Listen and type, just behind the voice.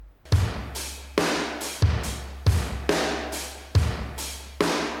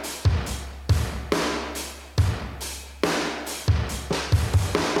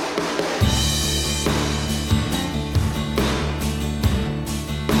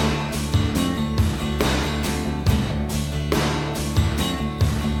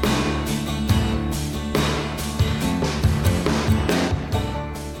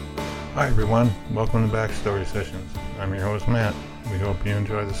everyone, welcome to Backstory Sessions. I'm your host Matt. We hope you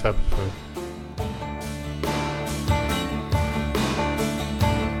enjoy this episode.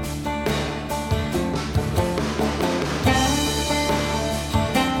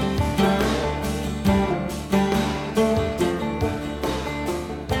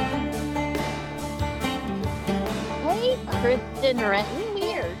 Hey, Kristen Renton,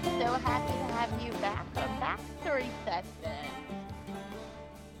 we are so happy to have you back on Backstory Session.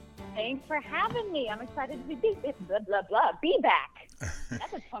 Thanks for having me. I'm excited to be back.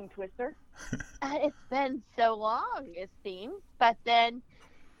 That's a tongue twister. It's been so long, it seems, but then,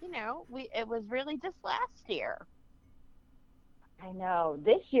 it was really just last year. I know.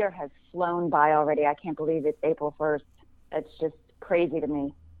 This year has flown by already. I can't believe it's April 1st. It's just crazy to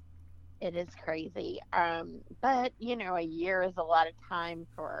me. It is crazy. But, a year is a lot of time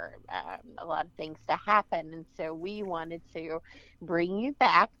for a lot of things to happen. And so we wanted to bring you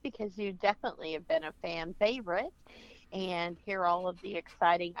back because you definitely have been a fan favorite and hear all of the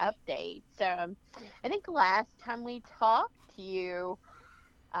exciting updates. I think last time we talked to you,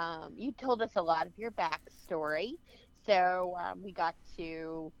 you told us a lot of your backstory. So we got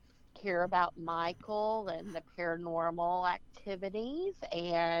to hear about Michael and the paranormal activities,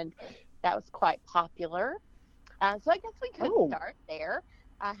 and that was quite popular. So I guess we could start there.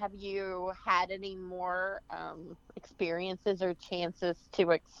 Have you had any more experiences or chances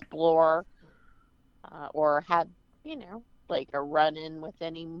to explore or have, like a run-in with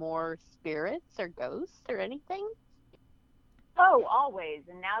any more spirits or ghosts or anything? Oh, always.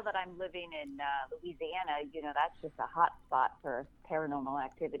 And now that I'm living in Louisiana, that's just a hot spot for paranormal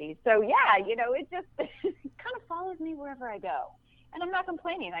activities. So yeah, it just kind of follows me wherever I go. And I'm not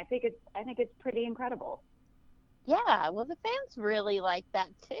complaining. I think it's pretty incredible. Yeah, well, the fans really like that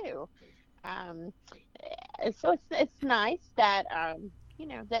too. So it's nice that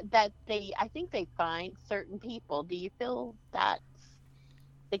that I think they find certain people. Do you feel that's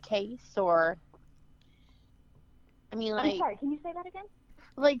the case, or I'm sorry. Can you say that again?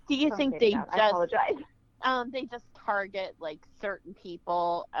 Like, do you think they just I apologize. They just target like certain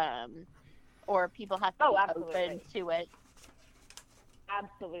people, or people have to be open to it?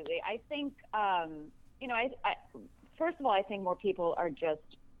 Absolutely. I think, I first of all, I think more people are just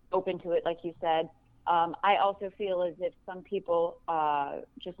open to it, like you said. I also feel as if some people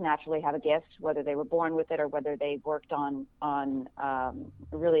just naturally have a gift, whether they were born with it or whether they worked on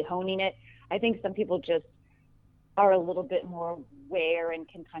really honing it. I think some people just are a little bit more aware and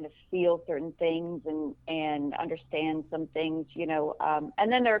can kind of feel certain things and understand some things,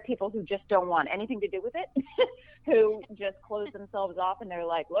 and then there are people who just don't want anything to do with it, who just close themselves off and they're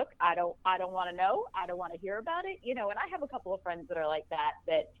like, look, I don't want to know. I don't want to hear about it. And I have a couple of friends that are like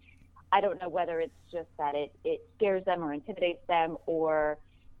that I don't know whether it's just that it scares them or intimidates them, or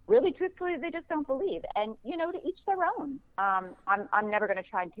really truthfully, they just don't believe. And, to each their own. I'm never going to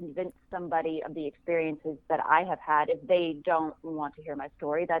try and convince somebody of the experiences that I have had. If they don't want to hear my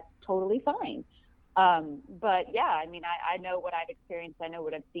story, that's totally fine. But yeah, I know what I've experienced. I know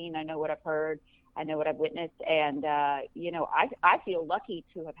what I've seen. I know what I've heard. I know what I've witnessed. And, I feel lucky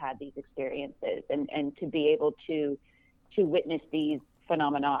to have had these experiences and to be able to witness these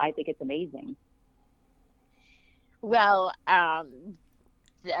phenomena. I think it's amazing. Well,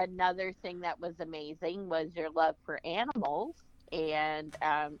 another thing that was amazing was your love for animals, and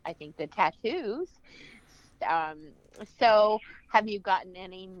I think the tattoos. So have you gotten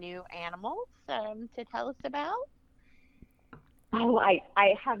any new animals to tell us about? Oh,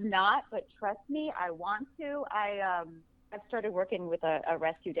 I have not, but trust me, I want to. I've started working with a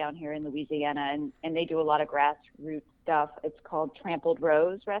rescue down here in Louisiana, and they do a lot of grassroots stuff. It's called Trampled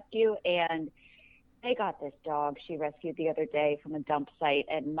Rose Rescue, and they got this dog she rescued the other day from a dump site,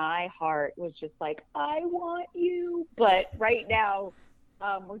 and my heart was just like, I want you. But right now,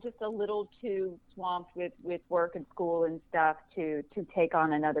 we're just a little too swamped with work and school and stuff to take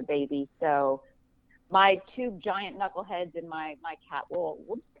on another baby. So my two giant knuckleheads and my cat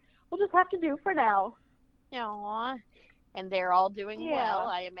we'll just have to do for now. Aww. And they're all doing well,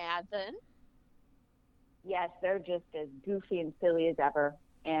 I imagine. Yes, they're just as goofy and silly as ever.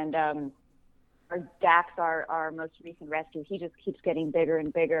 And our Dax, our most recent rescue, he just keeps getting bigger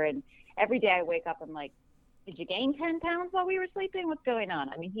and bigger. And every day I wake up, I'm like, did you gain 10 pounds while we were sleeping? What's going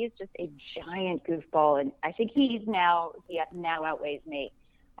on? He's just a giant goofball. And I think he now outweighs me,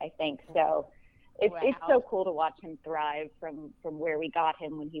 I think. So it's so cool to watch him thrive from where we got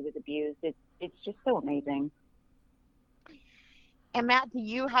him when he was abused. It's just so amazing. And Matt, do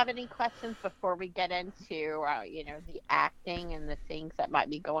you have any questions before we get into, the acting and the things that might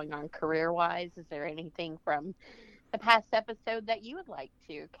be going on career-wise? Is there anything from a past episode that you would like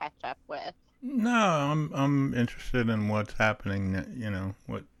to catch up with? No, I'm interested in what's happening.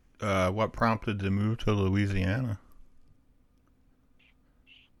 What prompted the move to Louisiana?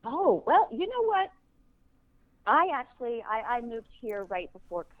 Oh, well, you know what? I moved here right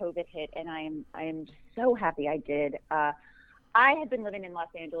before COVID hit, and I am so happy I did. I had been living in Los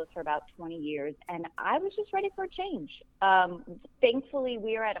Angeles for about 20 years, and I was just ready for a change. Thankfully,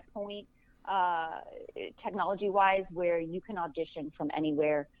 we are at a point, technology-wise, where you can audition from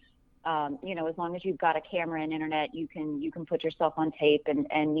anywhere. As long as you've got a camera and internet, you can put yourself on tape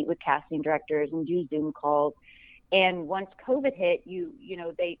and meet with casting directors and do Zoom calls. And once COVID hit,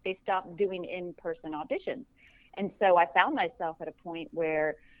 they stopped doing in-person auditions. And so I found myself at a point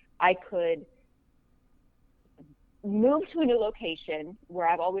where I could move to a new location where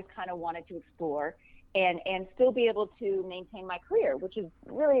I've always kind of wanted to explore and still be able to maintain my career, which is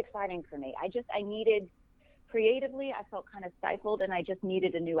really exciting for me. I needed, creatively, I felt kind of stifled, and I just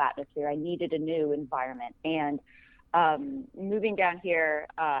needed a new atmosphere. I needed a new environment. And moving down here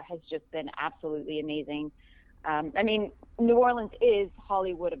has just been absolutely amazing. New Orleans is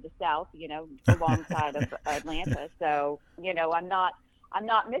Hollywood of the South, alongside of Atlanta. So, I'm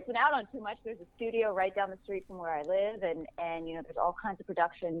not missing out on too much. There's a studio right down the street from where I live, and there's all kinds of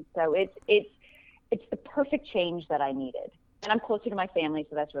productions. So it's the perfect change that I needed. And I'm closer to my family,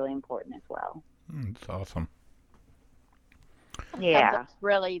 so that's really important as well. It's awesome. Yeah. It's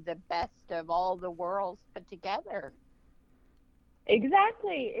really the best of all the worlds put together.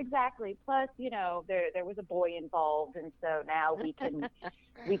 Exactly. Plus, there was a boy involved, and so now we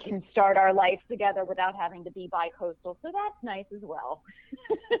can start our life together without having to be bi-coastal. So that's nice as well.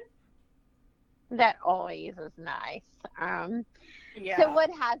 That always is nice. Yeah. So what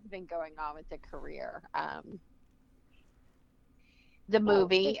has been going on with the career? The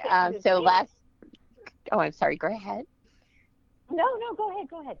movie. I'm sorry. Go ahead. No,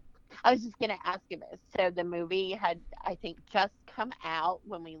 go ahead. I was just going to ask you this. So the movie had, I think, just come out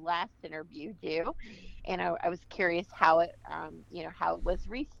when we last interviewed you, and I was curious how it, how it was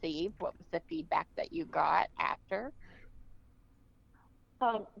received. What was the feedback that you got after?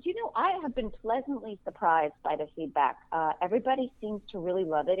 I have been pleasantly surprised by the feedback. Everybody seems to really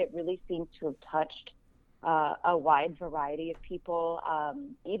love it. It really seems to have touched a wide variety of people.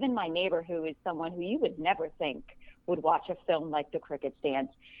 Even my neighbor, who is someone who you would never think would watch a film like The Cricket's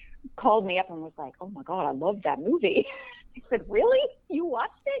Dance, called me up and was like, "Oh my God, I love that movie." I said, "Really? You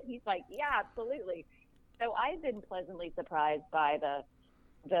watched it?" He's like, "Yeah, absolutely." So I've been pleasantly surprised by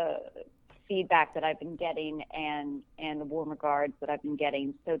the feedback that I've been getting and the warm regards that I've been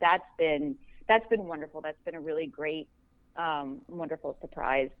getting. So that's been wonderful. That's been a really great, wonderful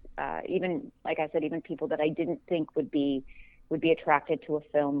surprise. Even, like I said, even people that I didn't think would be attracted to a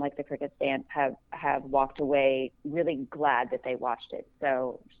film like The Cricket's Dance have walked away really glad that they watched it.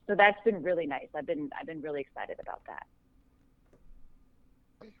 So that's been really nice. I've been really excited about that.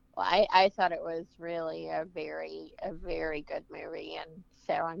 Well, I thought it was really a very good movie, and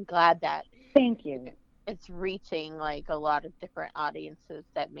so I'm glad that Thank you. It's reaching like a lot of different audiences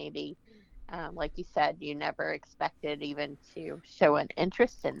that maybe, like you said, you never expected even to show an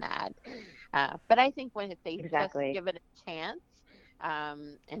interest in that. But I think if they just give it a chance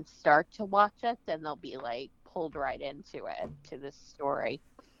and start to watch it, then they'll be like pulled right into it, to this story.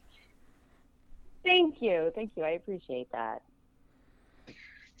 Thank you. I appreciate that.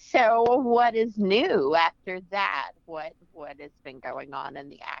 So what is new after that? What has been going on in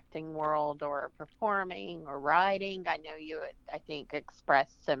the acting world, or performing, or writing? I know you, I think,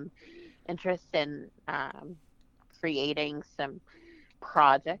 expressed some interest in creating some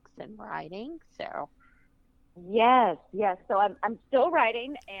projects and writing. So yes. So I'm still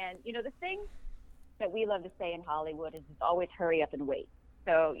writing, and the thing that we love to say in Hollywood is it's always hurry up and wait.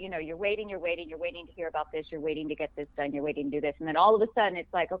 So, you're waiting to hear about this, you're waiting to get this done, you're waiting to do this. And then all of a sudden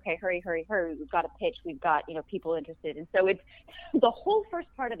it's like, okay, hurry. We've got a pitch, we've got, people interested. And so it's the whole first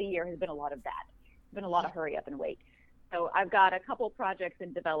part of the year has been a lot of that. It's been a lot of hurry up and wait. So I've got a couple projects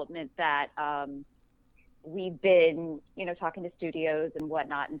in development that we've been, talking to studios and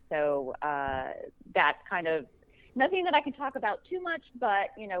whatnot. And so that's kind of nothing that I can talk about too much, but,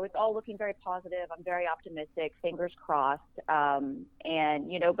 it's all looking very positive. I'm very optimistic, fingers crossed.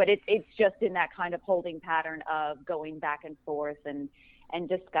 But it's just in that kind of holding pattern of going back and forth and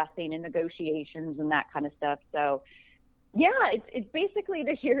discussing and negotiations and that kind of stuff. So, yeah, it's basically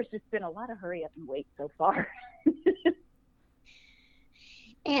this year's just been a lot of hurry up and wait so far.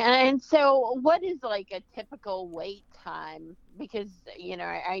 And so what is like a typical wait time? Because,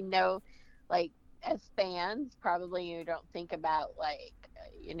 I know, like, as fans, probably you don't think about, like,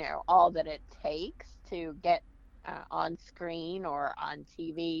 all that it takes to get on screen or on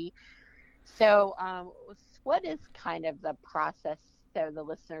TV. So, what is kind of the process so the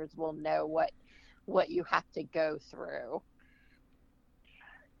listeners will know what you have to go through?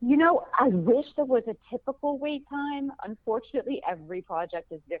 I wish there was a typical wait time. Unfortunately, every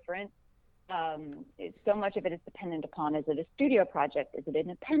project is different. So much of it is dependent upon, is it a studio project? Is it an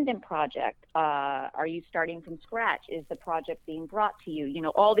independent project? Are you starting from scratch? Is the project being brought to you?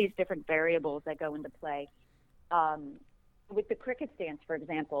 All these different variables that go into play. With the Cricket Dance, for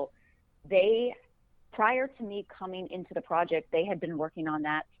example, prior to me coming into the project, they had been working on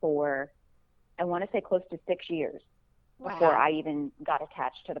that for, I want to say, close to 6 years before I even got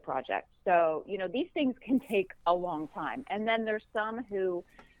attached to the project. So, these things can take a long time. And then there's some who,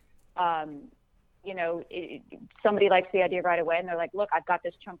 somebody likes the idea right away and they're like, look, I've got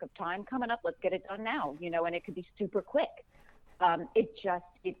this chunk of time coming up. Let's get it done now, and it could be super quick.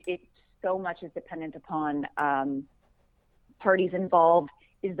 It so much is dependent upon parties involved.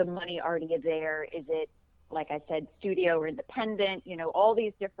 Is the money already there? Is it, like I said, studio or independent? All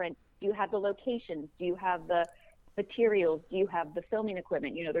these different, do you have the locations? Do you have the materials? Do you have the filming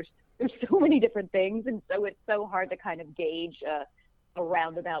equipment? There's so many different things. And so it's so hard to kind of gauge a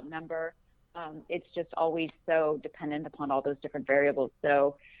roundabout number. It's just always so dependent upon all those different variables.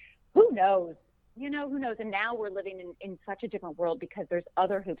 So who knows? Who knows? And now we're living in such a different world because there's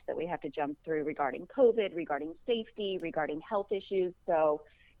other hoops that we have to jump through regarding COVID, regarding safety, regarding health issues. So,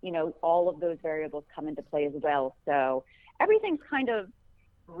 all of those variables come into play as well. So everything's kind of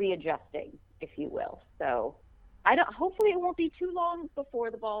readjusting, if you will. So hopefully it won't be too long before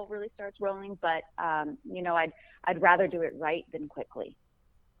the ball really starts rolling, but, I'd rather do it right than quickly.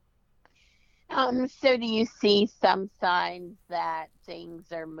 So do you see some signs that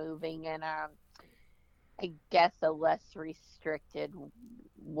things are moving in I guess, a less restricted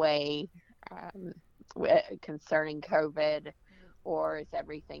way concerning COVID, or is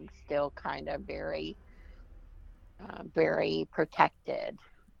everything still kind of very, very protected?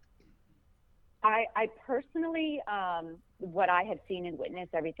 I personally, what I have seen and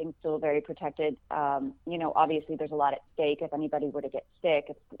witnessed, everything's still very protected. Obviously there's a lot at stake. If anybody were to get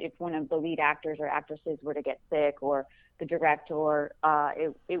sick, if one of the lead actors or actresses were to get sick, or the director,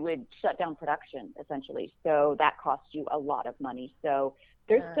 it would shut down production essentially. So that costs you a lot of money. So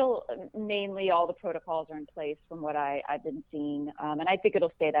there's still mainly all the protocols are in place from what I've been seeing. And I think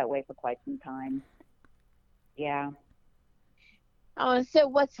it'll stay that way for quite some time. Yeah. So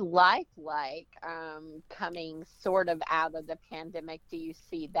what's life like coming sort of out of the pandemic? Do you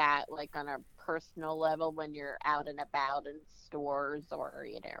see that like on a personal level when you're out and about in stores or,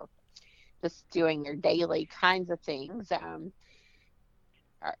 just doing your daily kinds of things?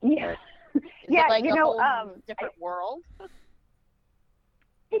 Yeah. Is it like a whole different world?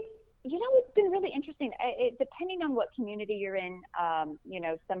 It's been really interesting. Depending on what community you're in,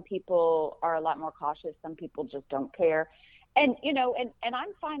 some people are a lot more cautious. Some people just don't care. And, and I'm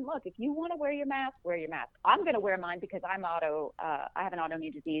fine. Look, if you want to wear your mask, wear your mask. I'm going to wear mine because I have an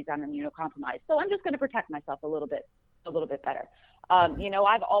autoimmune disease. I'm immunocompromised. So I'm just going to protect myself a little bit better.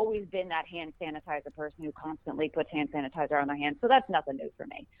 I've always been that hand sanitizer person who constantly puts hand sanitizer on their hands. So that's nothing new for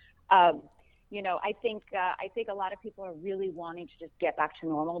me. I think a lot of people are really wanting to just get back to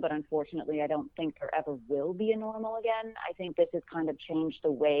normal, but unfortunately, I don't think there ever will be a normal again. I think this has kind of changed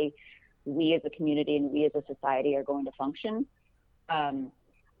the way we as a community and we as a society are going to function.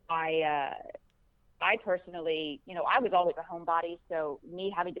 I personally, I was always a homebody, so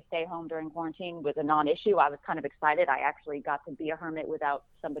me having to stay home during quarantine was a non-issue. I was kind of excited. I actually got to be a hermit without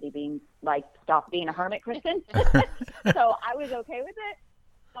somebody being like, stop being a hermit, Kristen. So I was okay with it.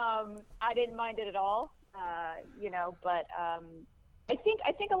 I didn't mind it at all, but I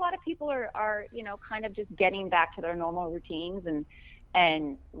think a lot of people are kind of just getting back to their normal routines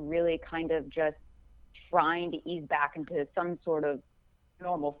and really kind of just trying to ease back into some sort of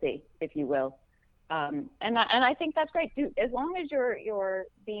normalcy, if you will. And I think that's great. Dude, as long as you're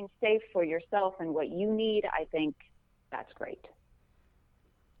being safe for yourself and what you need, I think that's great.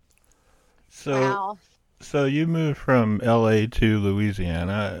 Wow. So you moved from LA to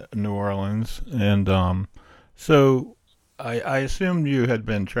Louisiana, New Orleans, and so I assumed you had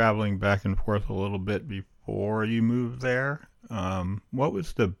been traveling back and forth a little bit before you moved there. What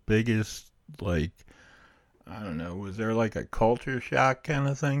was the biggest, I don't know, was there like a culture shock kind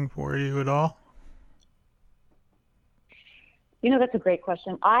of thing for you at all? That's a great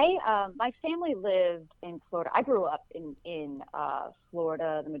question. My family lived in Florida. I grew up in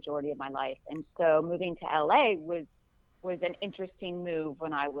Florida the majority of my life, and so moving to LA was an interesting move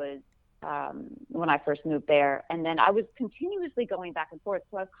when I first moved there. And then I was continuously going back and forth,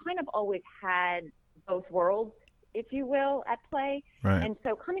 so I've kind of always had both worlds. if you will, at play. Right. And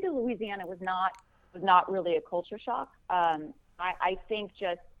so coming to Louisiana was not really a culture shock. I think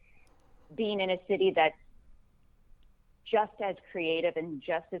just being in a city that's just as creative and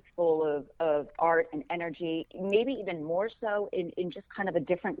just as full of art and energy, maybe even more so in just kind of a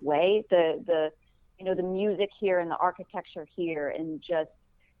different way. The music here and the architecture here and just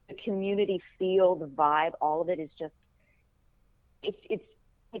the community feel, the vibe, all of it is just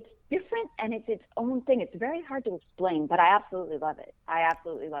it's different and it's its own thing. It's very hard to explain, but I absolutely love it.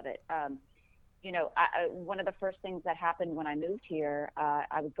 One of the first things that happened when I moved here,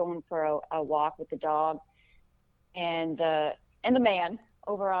 I was going for a walk with the dog and the man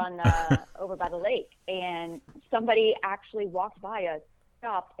over by the lake, and somebody actually walked by us,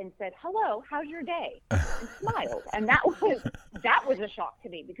 stopped and said, "Hello, how's your day?" and smiled. And that was a shock to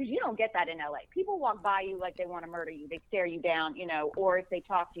me, because you don't get that in LA. People walk by you like they want to murder you. They stare you down, or if they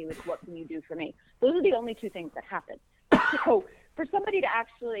talk to you, it's, "What can you do for me?" Those are the only two things that happen. So for somebody to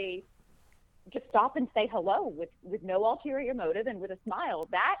actually just stop and say hello with no ulterior motive and with a smile,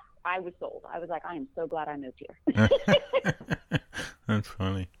 that I was sold. I was like, I am so glad I moved here. That's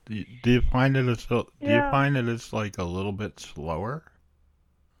funny. Do you find it as like a little bit slower?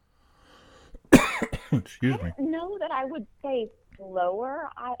 Excuse me. I don't know that I would say slower.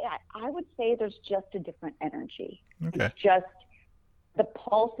 I would say there's just a different energy. Okay. It's just the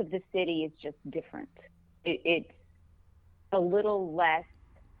pulse of the city is just different. It's a little less.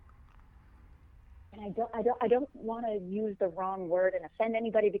 And I don't want to use the wrong word and offend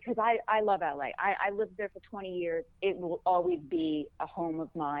anybody, because I love LA. I lived there for 20 years. It will always be a home of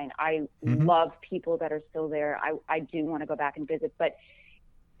mine. I love people that are still there. I do want to go back and visit, but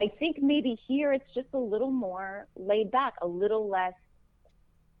I think maybe here it's just a little more laid back, a little less.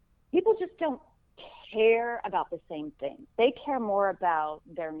 People just don't care about the same thing. They care more about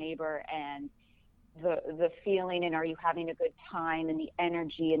their neighbor and the feeling, and are you having a good time, and the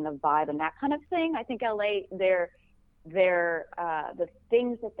energy and the vibe and that kind of thing. I think LA, the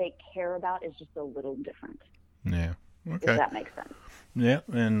things that they care about is just a little different. Yeah. Okay. If that makes sense. Yeah,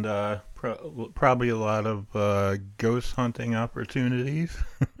 and probably a lot of ghost hunting opportunities.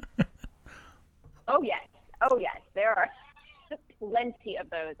 Oh yes, there are plenty of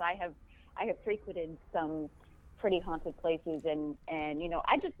those. I have frequented some pretty haunted places, and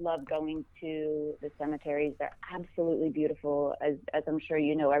I just love going to the cemeteries. They're absolutely beautiful. As I'm sure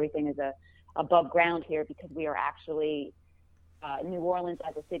you know, everything is above ground here, because we are actually New Orleans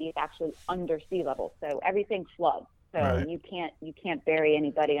as a city is actually under sea level, so everything floods. So Right. you can't bury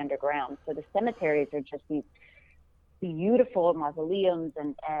anybody underground. So the cemeteries are just these beautiful mausoleums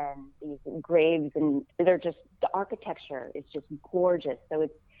and these graves, and they're just, the architecture is just gorgeous. So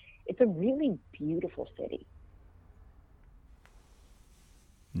it's a really beautiful city.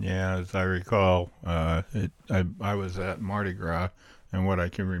 Yeah, as I recall, I was at Mardi Gras, and what I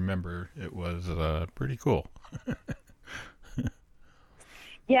can remember, it was pretty cool.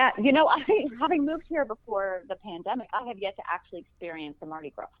 Yeah, having moved here before the pandemic, I have yet to actually experience the Mardi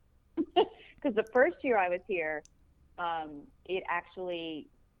Gras. Because the first year I was here, it actually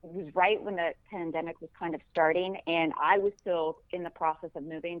was right when the pandemic was kind of starting, and I was still in the process of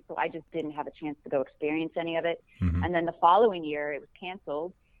moving, so I just didn't have a chance to go experience any of it. Mm-hmm. And then the following year, it was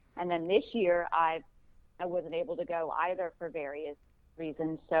canceled. And then this year, I wasn't able to go either for various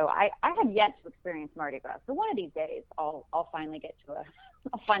reasons. So I have yet to experience Mardi Gras. So one of these days, I'll finally get to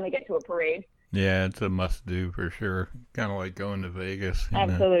a parade. Yeah, it's a must-do for sure. Kind of like going to Vegas.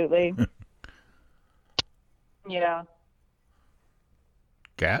 Absolutely. Yeah.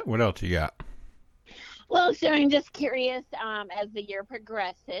 Kat, what else you got? Well, so I'm just curious, as the year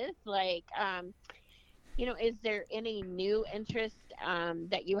progresses, is there any new interest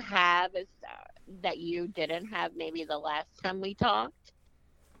that you have that you didn't have maybe the last time we talked?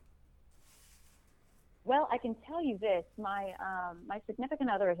 Well, I can tell you this: my significant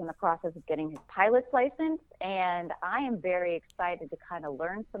other is in the process of getting his pilot's license, and I am very excited to kind of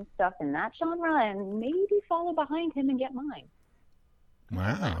learn some stuff in that genre and maybe follow behind him and get mine.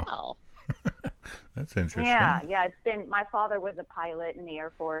 Wow. That's interesting. Yeah. It's been, my father was a pilot in the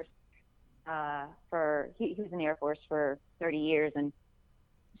Air Force. He was in the Air Force for 30 years, and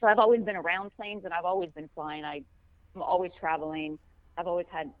so I've always been around planes, and I've always been flying. I'm always traveling. I've always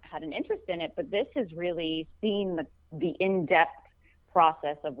had an interest in it, but this has really seen the in-depth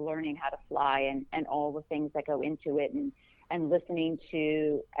process of learning how to fly and all the things that go into it, and listening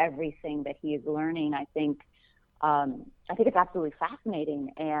to everything that he is learning. I think it's absolutely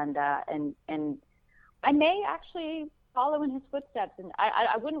fascinating, and I may actually follow in his footsteps. And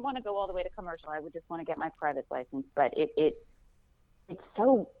I wouldn't want to go all the way to commercial. I would just want to get my private license. But it's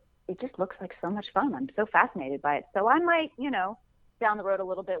it just looks like so much fun. I'm so fascinated by it. So I might, down the road a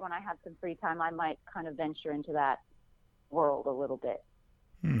little bit when I have some free time, I might kind of venture into that world a little bit.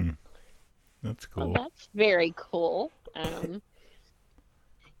 That's cool. Well, that's very cool. I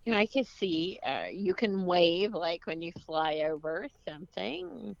can see you can wave like when you fly over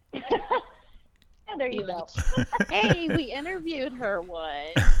something. Yeah, there you go. Hey, we interviewed her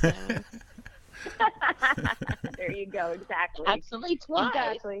once. There you go. Exactly. Actually, twice.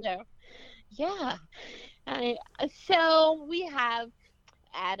 Exactly. So, yeah. So we have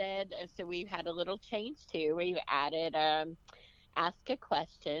added. So we've had a little change too. We've added ask a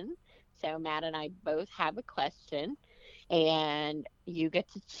question. So Matt and I both have a question, and you get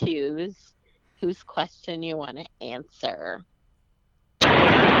to choose whose question you want to answer.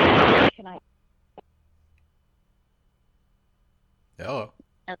 Can I? Hello.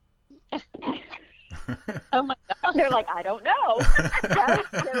 Oh my God. They're like, I don't know. That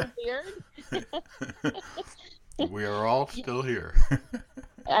was so weird. We are all still here.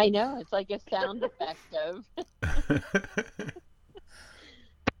 I know. It's like a sound effect of.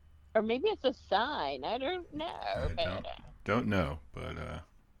 Or maybe it's a sign. I don't know. I don't know, but yeah,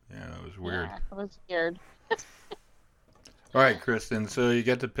 that was weird. Yeah, it was weird. All right, Kristen, so you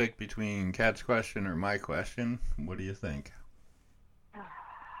get to pick between Kat's question or my question. What do you think?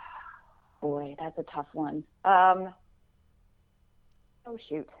 Boy, that's a tough one. Oh,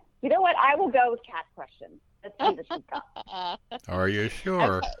 shoot. You know what? I will go with Kat's question. Let's see what she's got. Are you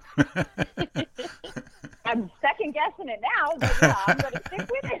sure? Okay. I'm second guessing it now, but yeah, I'm going to stick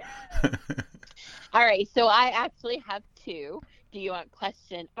with it. All right, so I actually have two. Do you want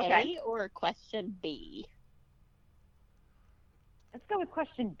question Okay. A or question B? Let's go with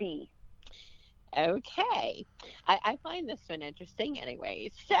question B. Okay. I find this one interesting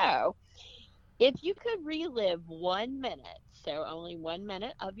anyway. So, if you could relive 1 minute, so only 1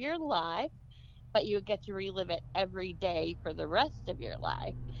 minute of your life, but you would get to relive it every day for the rest of your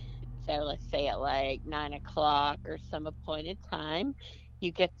life. So let's say at like 9 o'clock or some appointed time,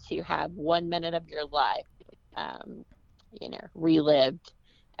 you get to have 1 minute of your life, relived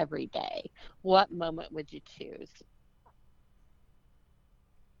every day. What moment would you choose?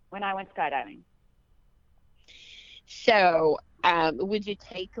 When I went skydiving. So, would you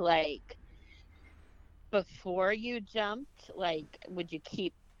take like before you jumped? Like, would you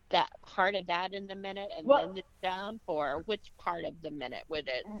keep that part of that in the minute and then the jump, or which part of the minute would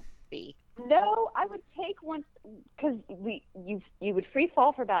it be? No, I would take once, because you would free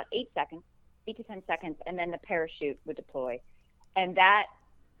fall for about 8 to 10 seconds, and then the parachute would deploy, and that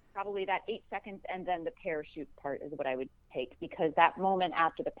probably that 8 seconds and then the parachute part is what I would take, because that moment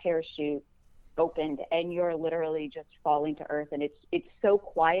after the parachute opened and you're literally just falling to earth, and it's so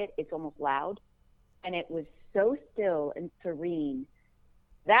quiet, it's almost loud, and it was so still and serene.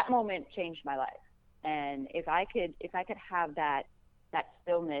 That moment changed my life. And if I could have that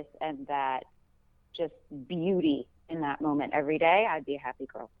stillness and that just beauty in that moment every day, I'd be a happy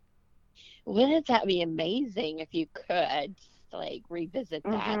girl. Wouldn't that be amazing if you could just like revisit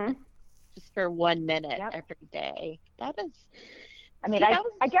that just for 1 minute every day? That is. I mean,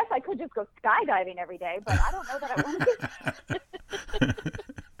 I guess I could just go skydiving every day, but I don't know that I want to.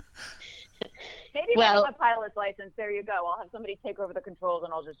 Maybe when I have a pilot's license, there you go. I'll have somebody take over the controls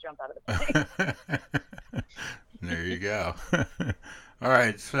and I'll just jump out of the plane. There you go. All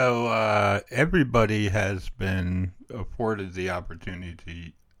right, so everybody has been afforded the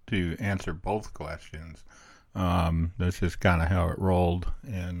opportunity to answer both questions. That's just kind of how it rolled.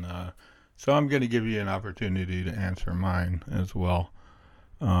 And so I'm going to give you an opportunity to answer mine as well.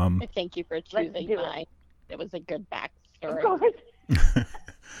 Thank you for choosing mine. It was a good backstory. Of course.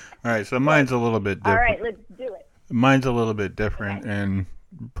 All right, so mine's a little bit different. All right, let's do it. Mine's a little bit different and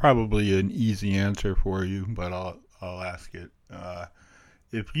probably an easy answer for you, but I'll ask it.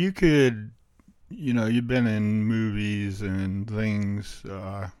 If you could, you've been in movies and things,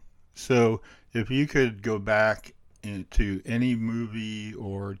 so if you could go back into any movie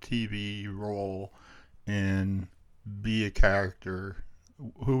or TV role and be a character,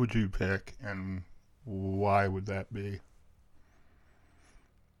 who would you pick and why would that be?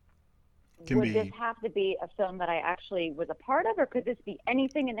 Would this have to be a film that I actually was a part of, or could this be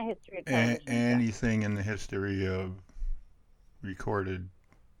anything in the history of television? Anything in the history of recorded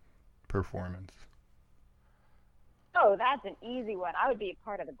performance. Oh, that's an easy one. I would be a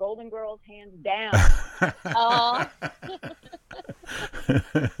part of the Golden Girls, hands down. Oh.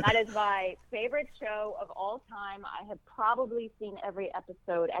 That is my favorite show of all time. I have probably seen every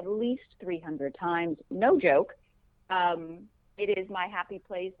episode at least 300 times. No joke. It is my happy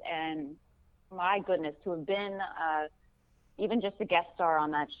place, and my goodness, to have been, even just a guest star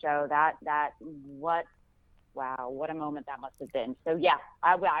on that show, what, wow, what a moment that must have been. So yeah,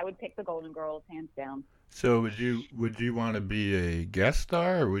 I would pick the Golden Girls hands down. So would you want to be a guest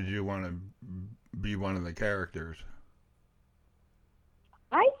star, or would you want to be one of the characters?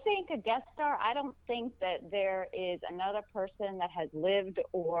 I think a guest star, I don't think that there is another person that has lived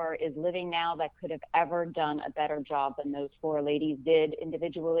or is living now that could have ever done a better job than those four ladies did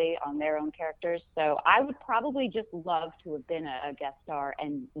individually on their own characters. So I would probably just love to have been a guest star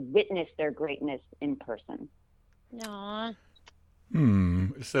and witness their greatness in person. Aw.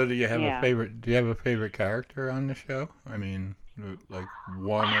 So do you have Yeah. a favorite? Do you have a favorite character on the show? I mean, like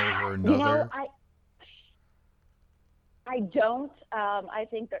one over You know, another. I don't. I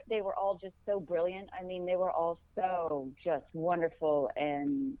think that they were all just so brilliant. I mean, they were all so just wonderful,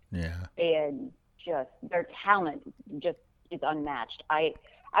 and Yeah. just their talent just is unmatched. I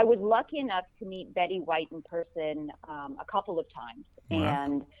was lucky enough to meet Betty White in person a couple of times, Wow.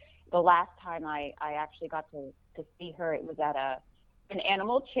 and the last time I actually got to see her, it was at an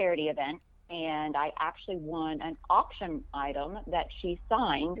animal charity event, and I actually won an auction item that she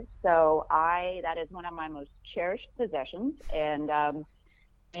signed. So that is one of my most cherished possessions, and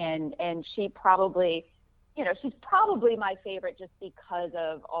she probably, she's probably my favorite just because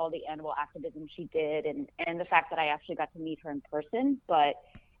of all the animal activism she did, and the fact that I actually got to meet her in person. But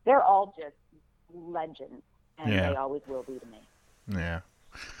they're all just legends, and Yeah. they always will be to me. Yeah.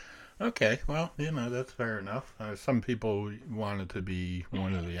 Okay, well, that's fair enough. Some people wanted to be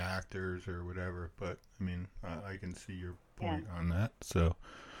one of the actors or whatever, but I mean, I can see your point on that. So,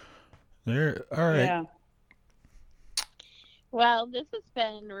 all right. Yeah. Well, this has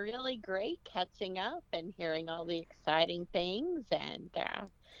been really great catching up and hearing all the exciting things. And,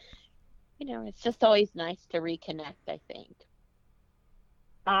 it's just always nice to reconnect, I think.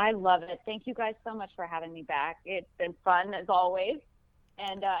 I love it. Thank you guys so much for having me back. It's been fun as always.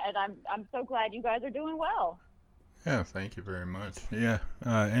 And I'm so glad you guys are doing well. Yeah, thank you very much. Yeah,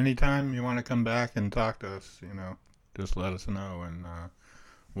 anytime you want to come back and talk to us, just let us know, and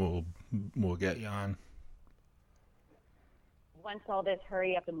we'll get you on. Once all this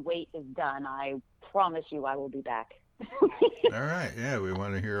hurry up and wait is done, I promise you I will be back. All right. Yeah, we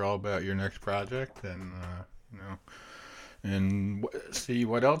want to hear all about your next project, and and see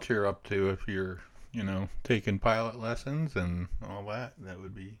what else you're up to. If you're taking pilot lessons and all that, that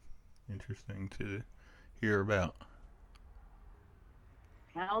would be interesting to hear about.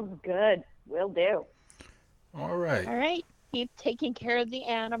 Sounds good. Will do. All right. All right. Keep taking care of the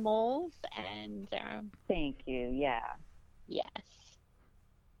animals, and Thank you. Yeah. yes.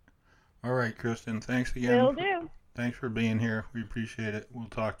 All right, Kristen. Thanks again. Will do. Thanks for being here. We appreciate it. We'll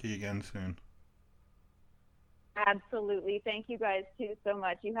talk to you again soon. Absolutely. Thank you guys too so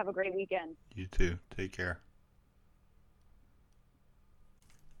much. You have a great weekend. You too. Take care.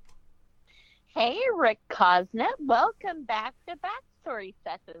 Hey, Rick Cosnet. Welcome back to Backstory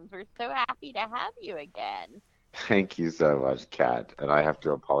Sessions. We're so happy to have you again. Thank you so much, Kat. And I have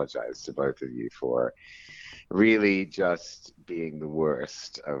to apologize to both of you for really just being the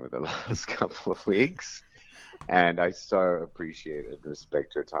worst over the last couple of weeks. And I so appreciate and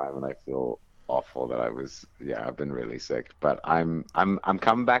respect your time, and I feel awful that I've been really sick. But I'm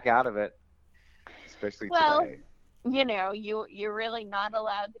coming back out of it, especially today. You're really not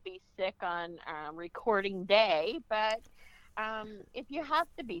allowed to be sick on recording day, but if you have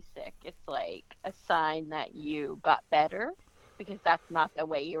to be sick, it's like a sign that you got better, because that's not the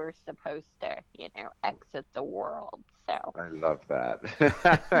way you were supposed to, exit the world. So I love that.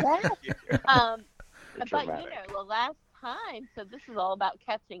 yeah. But Dramatic. the last time, so this is all about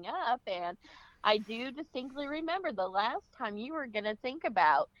catching up, and I do distinctly remember the last time you were going to think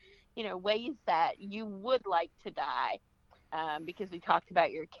about, ways that you would like to die, because we talked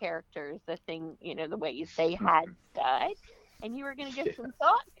about your characters, the thing, the ways they had died, and you were going to give some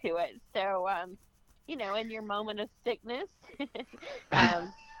thought to it. So, in your moment of sickness, did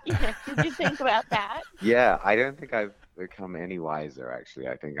you think about that? Yeah, I don't think I've become any wiser, actually.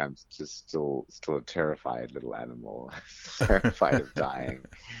 I think I'm just still a terrified little animal, terrified of dying.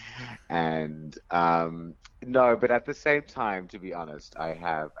 And no, but at the same time, to be honest, I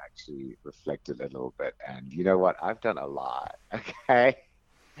have actually reflected a little bit. And you know what? I've done a lot, okay?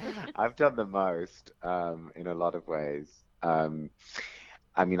 I've done the most in a lot of ways.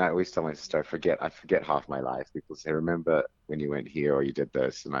 I mean, I always tell my sister, I forget half my life. People say, remember when you went here or you did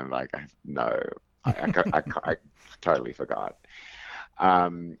this? And I'm like, no, I totally forgot.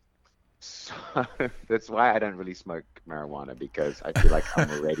 So that's why I don't really smoke marijuana, because I feel like I'm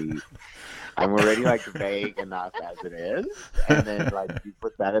already like vague enough as it is. And then like you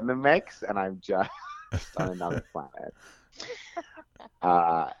put that in the mix and I'm just on another planet.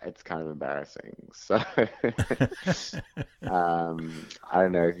 It's kind of embarrassing. So, I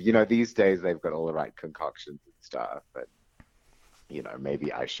don't know. You know, these days they've got all the right concoctions and stuff, but you know,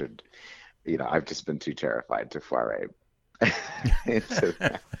 maybe I should. You know, I've just been too terrified to foray into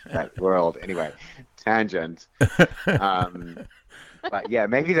that world. Anyway, tangent. Um, but yeah,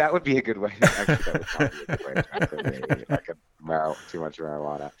 maybe that would be a good way. Actually, that would probably be a good way to tackle maybe like too much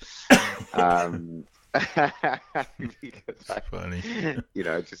marijuana. Um, because It's funny. you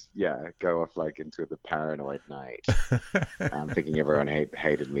know, just go off like into the paranoid night. Thinking everyone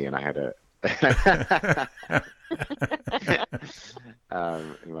hated me, and I had a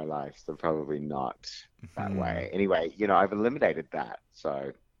in my life, so probably not that way. Anyway, you know, I've eliminated that,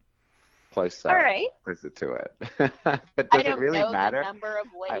 so All right. closer to it. But I does it don't really know matter? the number of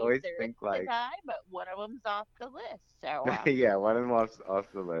I ways always there is think to like, die, but one of them's off the list. So, yeah, one of them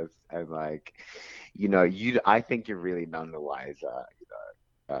off the list, and like, you know, I think you're really none the wiser, you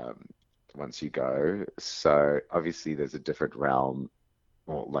know, once you go. So obviously, there's a different realm.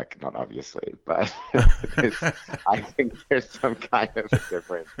 Well, like not obviously, but I think there's some kind of a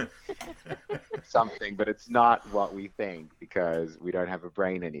different something, but it's not what we think because we don't have a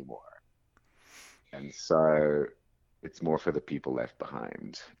brain anymore, and so it's more for the people left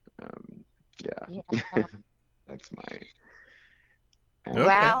behind. Yeah, yeah. that's my Okay.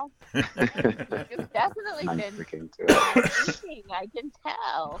 Well, answer. you've definitely I'm been sticking to it. thinking, I can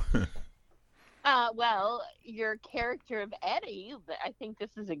tell. Well, your character of Eddie, I think this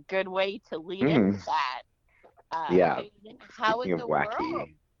is a good way to lead into Mm, that. yeah. How Speaking in of the world?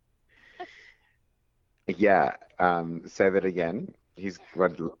 wacky, yeah. Say that again. He's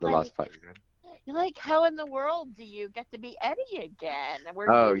what the Like, last part again? like, how in the world do you get to be Eddie again? Were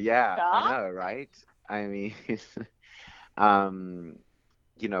Oh you yeah, I shocked? know, right? I mean, um,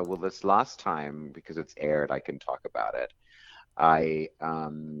 you know, well, this last time because it's aired, I can talk about it. I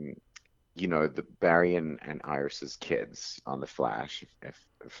you know, the Barry and Iris's kids on the Flash. If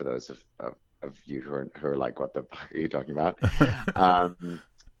for those of you who are like, what the fuck are you talking about? Um,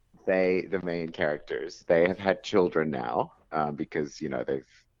 the main characters, they have had children now because you know they've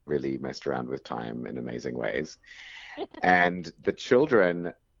really messed around with time in amazing ways, and the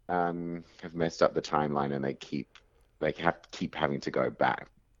children have messed up the timeline, and they have to keep having to go back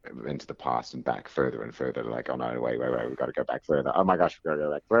into the past and back further and further. Like, oh no, wait, we've got to go back further. Oh my gosh, we've got to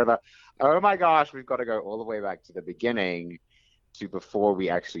go back further. Oh my gosh, we've got to go all the way back to the beginning to before we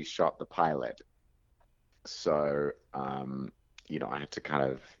actually shot the pilot. So, you know, I had to kind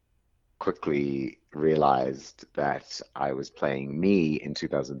of quickly realized that I was playing me in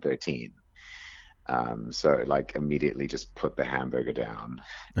 2013. So like immediately just put the hamburger down.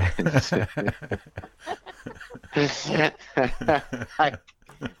 I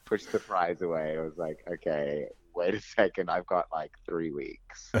pushed the fries away. I was like, okay, wait a second, I've got like 3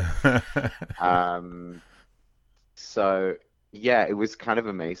 weeks. Um, so yeah, it was kind of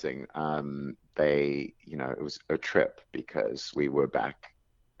amazing. You know, it was a trip because we were back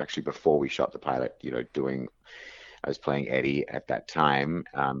actually before we shot the pilot, you know, I was playing Eddie at that time,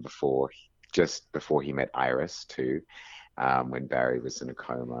 just before he met Iris too, when Barry was in a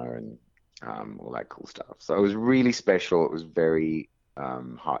coma and all that cool stuff. So it was really special. It was very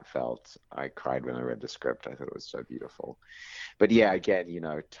heartfelt. I cried when I read the script. I thought it was so beautiful. But yeah, again, you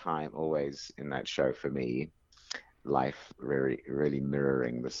know, time always in that show for me, life really, really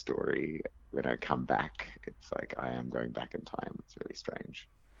mirroring the story. When I come back, it's like I am going back in time. It's really strange.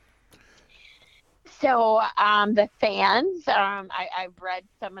 So, the fans, I've read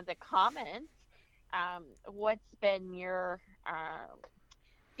some of the comments. What's been your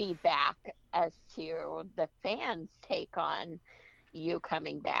feedback as to the fans' take on you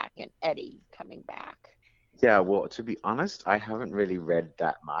coming back and Eddie coming back? Yeah, well, to be honest, I haven't really read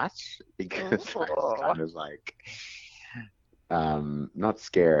that much because I was Ooh. kind of like, not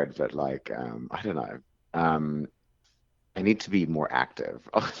scared, but like, I don't know. I need to be more active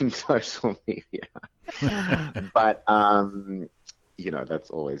on social media. But you know, that's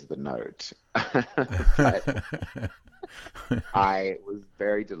always the note. But I was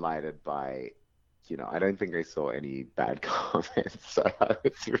very delighted by, you know, I don't think I saw any bad comments, so I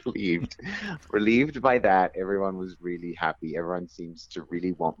was relieved by that. Everyone was really happy. Everyone seems to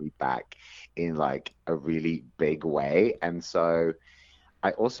really want me back in like a really big way, and so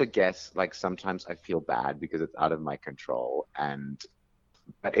I also guess like sometimes I feel bad because it's out of my control, and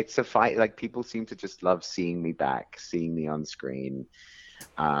but it's a fight. Like people seem to just love seeing me back, seeing me on screen.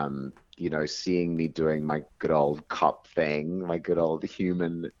 You know, seeing me doing my good old cop thing, my good old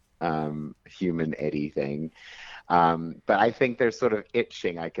human Eddie thing. But I think they're sort of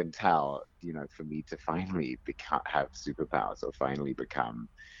itching, I can tell, for me to finally have superpowers or finally become,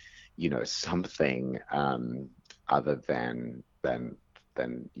 something other than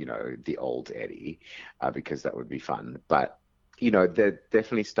the old Eddie, because that would be fun. But there's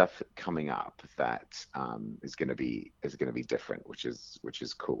definitely stuff coming up that is going to be different, which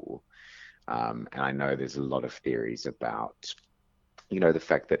is cool. And I know there's a lot of theories about the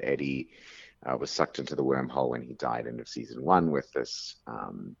fact that Eddie was sucked into the wormhole when he died end of season 1 with this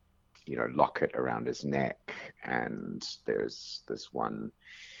locket around his neck, and there's this one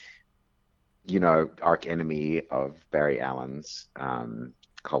arch enemy of Barry Allen's,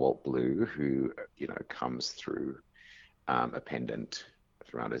 Cobalt Blue, who comes through a pendant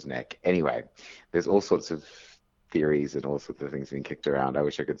around his neck. Anyway, there's all sorts of theories and all sorts of things being kicked around. I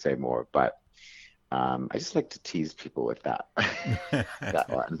wish I could say more, but I just like to tease people with that that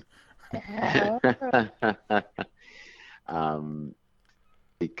one.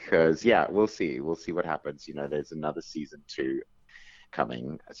 Because we'll see what happens. There's another season 2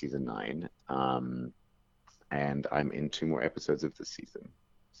 coming, season 9, and I'm in 2 more episodes of this season,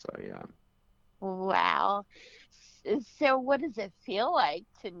 so yeah. Wow. So what does it feel like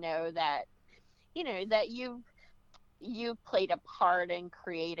to know that that you've played a part in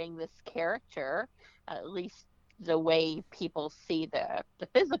creating this character, at least the way people see the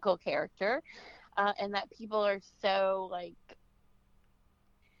physical character, and that people are so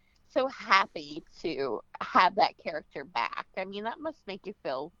happy to have that character back? I mean, that must make you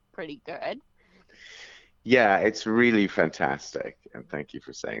feel pretty good. Yeah, it's really fantastic, and thank you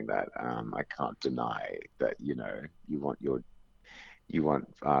for saying that. I can't deny that you want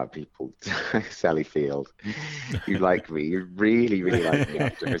people Sally Field, you like me, you really like me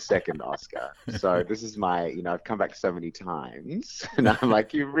after her second Oscar. So this is my I've come back so many times and I'm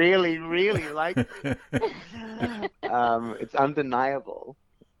like, you really like me. It's undeniable.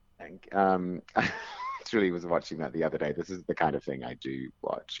 I truly was watching that the other day. This is the kind of thing I do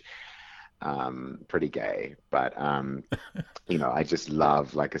watch. Pretty gay, but I just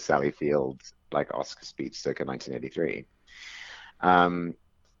love like a Sally Field Oscar speech circa 1983.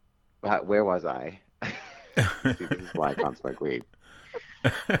 But where was I? See, this is why I can't smoke weed.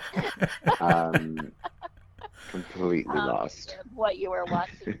 Completely lost. What you were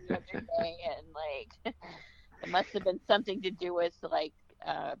watching the other day, and it must have been something to do with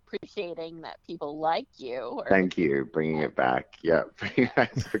appreciating that people like you. Thank you, bringing it back. Yeah, bringing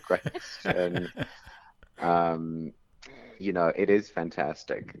back to the question. It is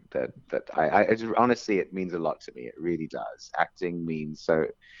fantastic that I honestly, it means a lot to me. It really does. Acting means so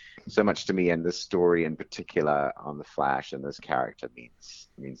much to me, and this story in particular on The Flash and this character means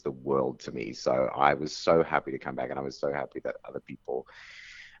the world to me. So I was so happy to come back, and I was so happy that other people,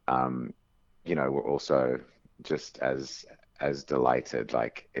 were also just as delighted.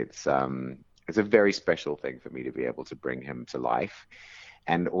 Like it's a very special thing for me to be able to bring him to life,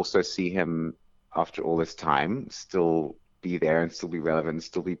 and also see him after all this time still be there and still be relevant,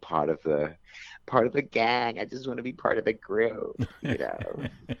 still be part of the gang. I just want to be part of the group,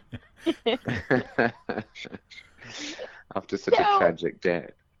 after such a tragic death.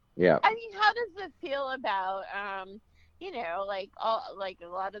 Yeah. I mean, how does it feel about a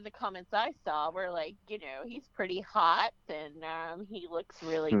lot of the comments I saw were he's pretty hot and he looks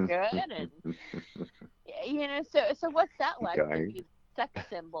really good, and so what's that like to be a sex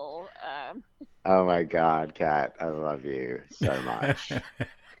symbol? Oh my God, Kat, I love you so much.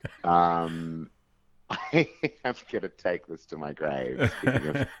 I am gonna take this to my grave. Speaking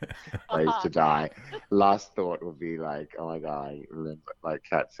of ways to die, last thought will be like, oh my God, remember, like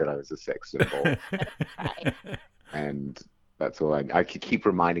Kat said, I was a sex symbol. And that's all I could keep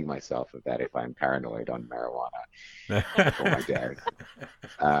reminding myself of that if I'm paranoid on marijuana before my death.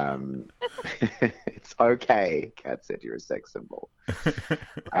 It's okay. Kat said you're a sex symbol.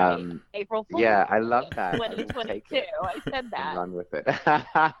 April Fool's. Yeah, I love that. 2022. I said that. Run with it. That's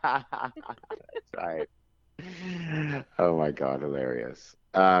right. Oh my God, hilarious.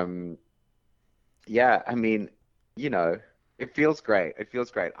 Yeah, I mean, it feels great.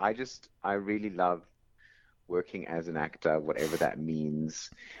 I really love working as an actor, whatever that means.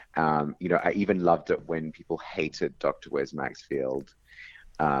 I even loved it when people hated Dr. Wes Maxfield,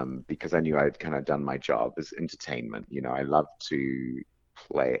 because I knew I'd kind of done my job as entertainment. I love to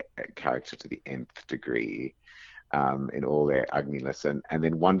play a character to the nth degree, in all their ugliness and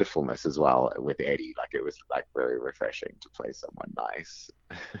then wonderfulness as well with Eddie. Like it was like very refreshing to play someone nice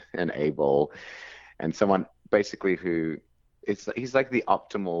and able, and someone basically who he's like the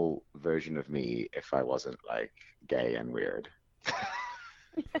optimal version of me if I wasn't like gay and weird.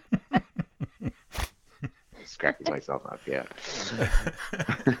 just cracking myself up. Yeah.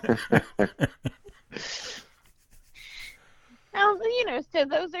 So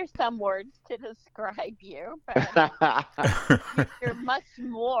those are some words to describe you, but you're much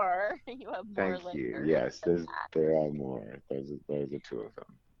more. You have more Thank you. layers Yes, than that. there are more. Those are two of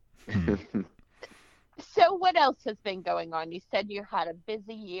Hmm. them. So what else has been going on? You said you had a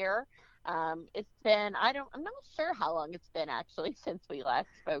busy year. It's been, I'm not sure how long it's been actually since we last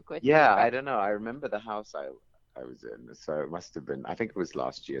spoke with you, Yeah, but I don't know. I remember the house I was in, so it must have been. I think it was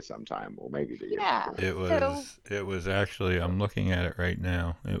last year sometime, or maybe the year yeah. before. So It was actually, I'm looking at it right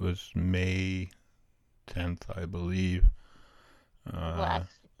now. It was May 10th, I believe, uh, last,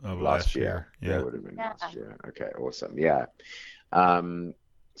 of Last last year. year. Yeah, it Yeah. would have been yeah. last year. Okay, awesome. Yeah. Um,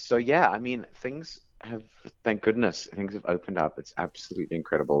 so yeah, I mean, things have, thank goodness, things have opened up. It's absolutely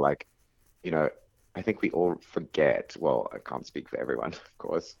incredible. Like, you know, I think we all forget. Well, I can't speak for everyone, of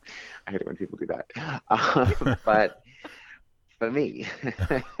course. I hate it when people do that. But for me,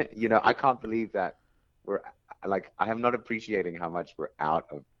 I can't believe that we're like, I am not appreciating how much we're out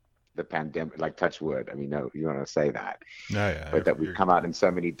of the pandemic, like touch wood. I mean, no, you want to say that, No, yeah. but that we've come out in so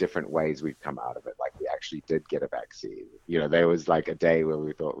many different ways. We've come out of it. Like we actually did get a vaccine. There was like a day where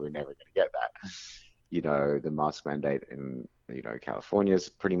we thought we were never going to get that. The mask mandate in, California's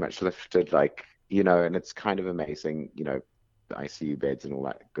pretty much lifted, like, and it's kind of amazing, the ICU beds and all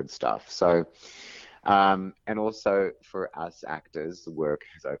that good stuff. So, and also for us actors, the work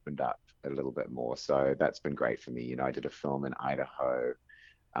has opened up a little bit more. So that's been great for me. I did a film in Idaho,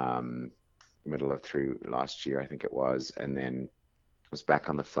 um, middle of through last year, I think it was, and then was back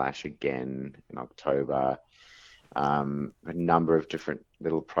on The Flash again in October. A number of different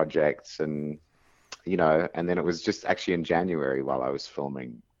little projects, and and then it was just actually in January while I was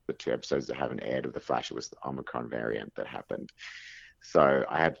filming the 2 episodes that haven't aired of The Flash, it was the Omicron variant that happened. So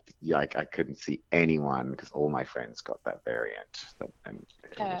I had, like, I couldn't see anyone because all my friends got that variant, and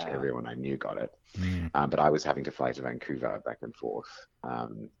pretty much everyone I knew got it. Mm. But I was having to fly to Vancouver back and forth,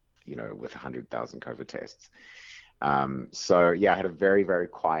 with 100,000 COVID tests. So yeah, I had a very, very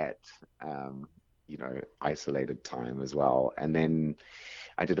quiet, isolated time as well. And then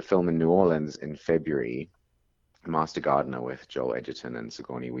I did a film in New Orleans in February, Master Gardener, with Joel Edgerton and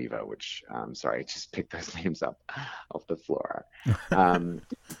Sigourney Weaver, which, sorry, I just picked those names up off the floor.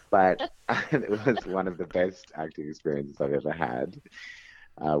 But it was one of the best acting experiences I've ever had,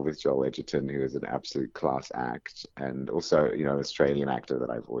 with Joel Edgerton, who is an absolute class act, and also, Australian actor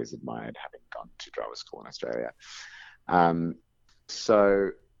that I've always admired, having gone to drama school in Australia.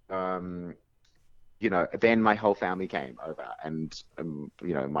 So, then my whole family came over, and,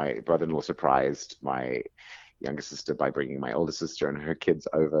 my brother-in-law surprised my younger sister by bringing my older sister and her kids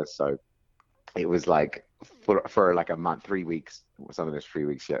over. So it was like for like a month, 3 weeks, some of those 3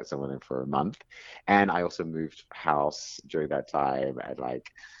 weeks, yeah, some of them for a month. And I also moved house during that time, and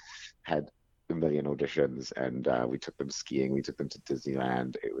like had a million auditions, and we took them skiing, we took them to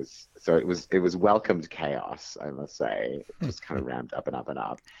Disneyland. It was welcomed chaos, I must say. It just kind of ramped up and up and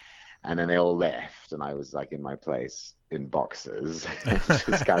up. And then they all left, and I was like in my place in boxes, and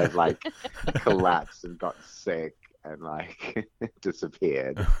just kind of like collapsed and got sick and like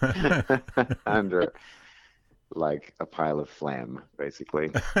disappeared under like a pile of phlegm,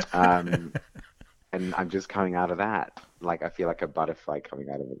 basically. And I'm just coming out of that. Like I feel like a butterfly coming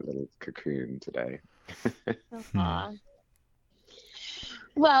out of a little cocoon today. Uh-huh.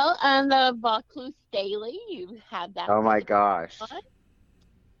 Well, and the Vaucluse Daily, you had that. Oh my gosh. on.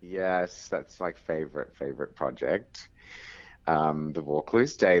 Yes, that's my favorite project. The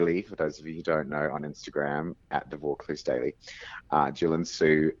Vaucluse Daily, for those of you who don't know, on Instagram at the Vaucluse Daily, Jill and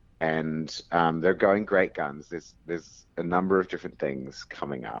Sue, and they're going great guns. There's a number of different things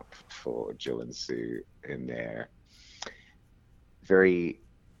coming up for Jill and Sue in their very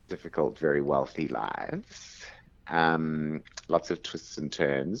difficult, very wealthy lives. Lots of twists and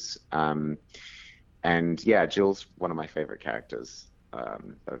turns. And yeah, Jill's one of my favorite characters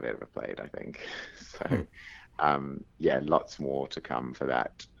that I've ever played, I think. So, yeah, lots more to come for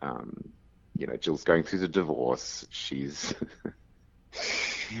that. Jill's going through the divorce. She's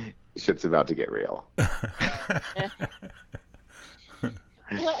shit's about to get real.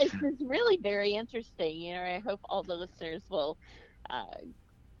 Well, it's really very interesting. I hope all the listeners will at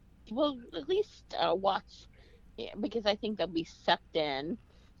least watch, yeah, because I think they'll be sucked in,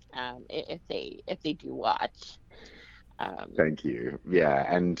 if they do watch. Thank you. Yeah,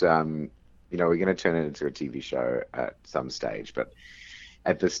 and we're going to turn it into a TV show at some stage, but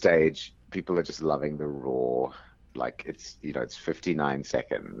at this stage, people are just loving the raw. Like it's 59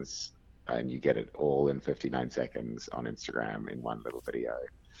 seconds, and you get it all in 59 seconds on Instagram in one little video.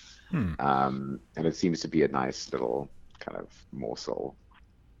 Hmm. And it seems to be a nice little kind of morsel.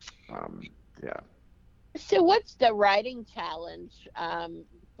 Um, yeah. So, what's the writing challenge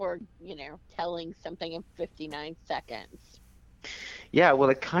for telling something in 59 seconds? Yeah, well,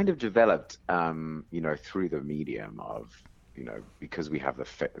 it kind of developed, through the medium of, because we have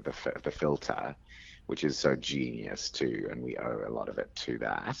the filter, which is so genius too, and we owe a lot of it to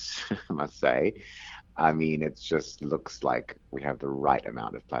that, I must say. I mean, it just looks like we have the right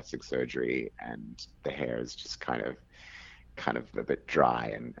amount of plastic surgery, and the hair is just kind of a bit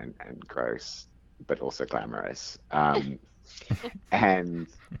dry and gross, but also glamorous. And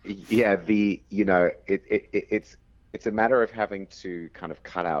yeah, it's a matter of having to kind of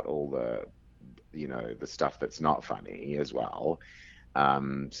cut out all the stuff that's not funny as well.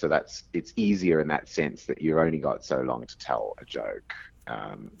 So it's easier in that sense that you've only got so long to tell a joke.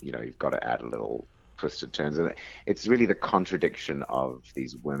 You've got to add a little twisted turns, and it's really the contradiction of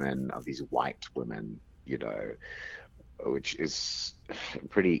these women, of these white women, which is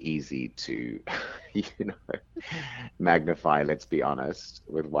pretty easy to, you know, magnify, let's be honest,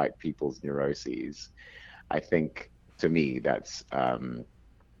 with white people's neuroses. I think to me that's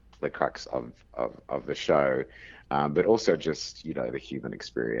the crux of the show, but also just, the human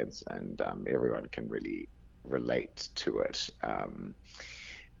experience, and everyone can really relate to it.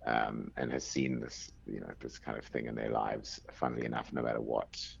 And has seen this, this kind of thing in their lives, funnily enough, no matter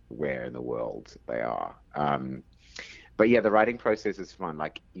where in the world they are. But yeah, the writing process is fun.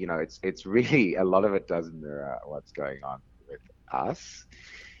 Like, it's really a lot of it does mirror what's going on with us.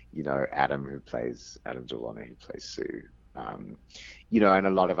 Adam Delano, who plays Sue. And a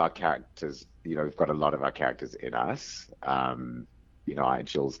lot of our characters, we've got a lot of our characters in us.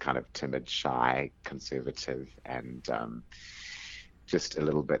 Jill's kind of timid, shy, conservative, and just a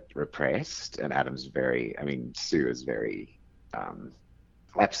little bit repressed. And Sue is very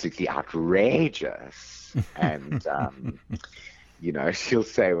absolutely outrageous. And, she'll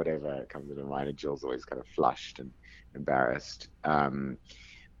say whatever comes to her mind, and Jill's always kind of flushed and embarrassed. So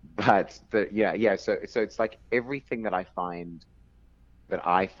it's like everything that I find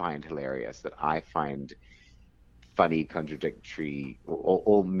hilarious, that I find funny, contradictory,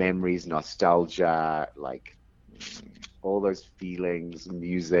 all memories, nostalgia, like all those feelings,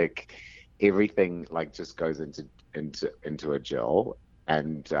 music, everything like just goes into a Jill,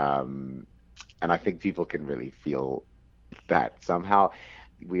 and I think people can really feel that somehow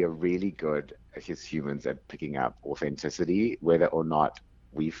we are really good as humans at picking up authenticity, whether or not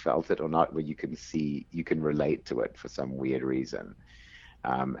we felt it or not, where you can relate to it for some weird reason.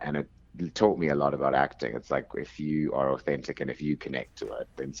 And it taught me a lot about acting. It's like if you are authentic and if you connect to it,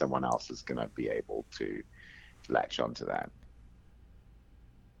 then someone else is going to be able to latch onto that.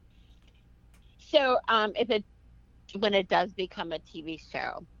 So, when it does become a TV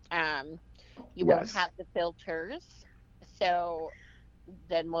show, you won't Yes. have the filters. So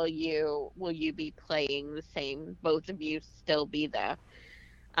then will you be playing the same? Both of you still be the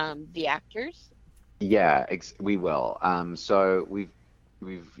actors? Yeah, we will. So we've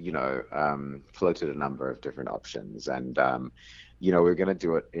floated a number of different options, and we're going to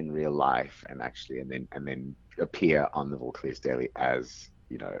do it in real life, and actually, and then appear on the Vaucluse Daily as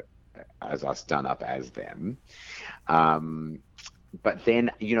as us done up as them. But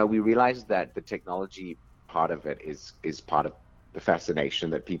then we realized that the technology part of it is part of the fascination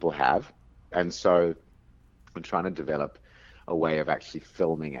that people have, and so I'm trying to develop a way of actually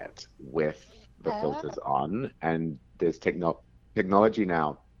filming it with the filters on, and there's technology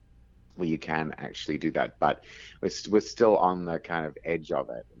now where you can actually do that, but we're still on the kind of edge of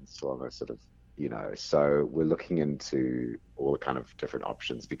it, and still on the sort of so we're looking into all kind of different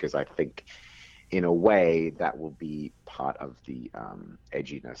options, because I think in a way that will be part of the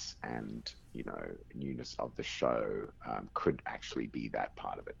edginess and newness of the show. Could actually be that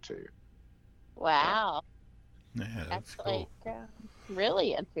part of it too. Wow, Yeah, that's cool. like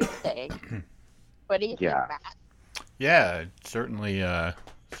really interesting. What do you think, Yeah. Matt? Yeah, it's certainly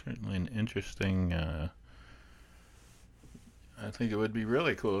an interesting. I think it would be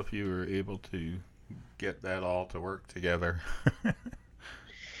really cool if you were able to get that all to work together.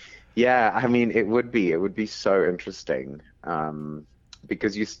 Yeah, I mean, it would be so interesting,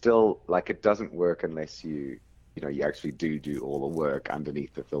 because you still like, it doesn't work unless you actually do all the work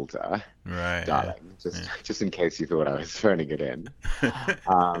underneath the filter, Right. darling. Just Yeah. just in case you thought I was phoning it in.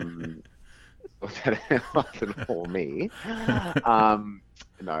 Um, that it wasn't all me.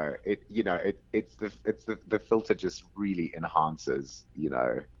 No, it's the filter just really enhances,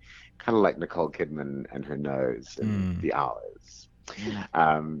 kind of like Nicole Kidman and her nose in Mm. The Hours.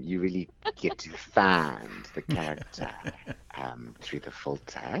 You really get to find the character through the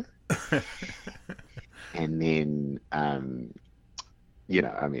filter. And then, I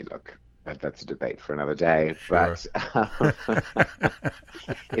mean, look, that's a debate for another day, Sure. but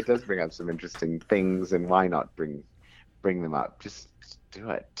it does bring up some interesting things, and why not bring them up? Just do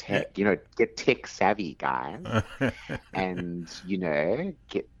it. Yeah. Get tech savvy, guys, and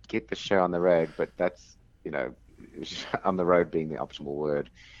get the show on the road. But that's on the road being the optimal word.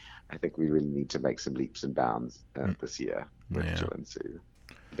 I think we really need to make some leaps and bounds this year with Yeah. Jill and Sue.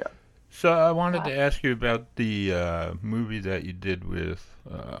 Yeah, So I wanted Uh, to ask you about the movie that you did with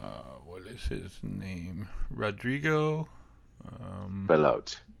what is his name? Rodrigo. Um,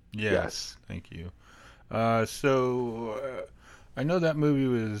 Belote. yes, Yes. thank you. I know that movie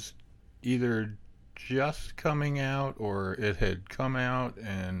was either just coming out or it had come out,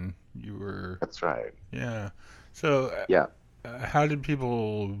 and you were That's right. yeah. So Yeah. how did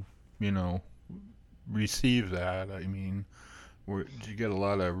people, you know, receive that? I mean, did you get a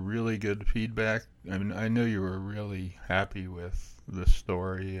lot of really good feedback? I mean, I know you were really happy with the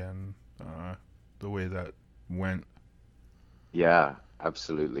story and the way that went. Yeah,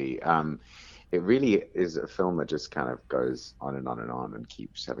 absolutely. It really is a film that just kind of goes on and on and on and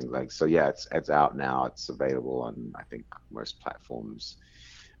keeps having legs. So yeah, it's out now. It's available on I think most platforms.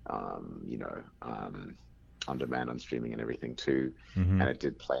 Um, you know, um, on demand, on streaming, and everything too. Hmm. And it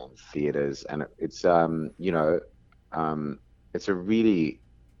did play in theaters, and um, it's a really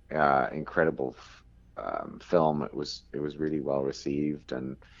incredible film. It was really well received,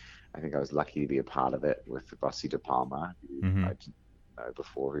 and I think I was lucky to be a part of it with Rossi De Palma, who I Hmm. didn't know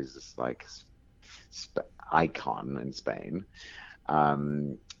before, who's this like icon in Spain.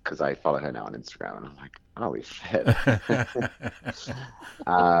 Because I follow her now on Instagram, and I'm like, holy shit.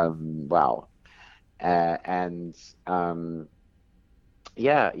 Wow. And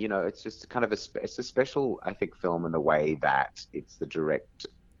yeah, it's just kind of it's a special, I think, film in the way that it's the director,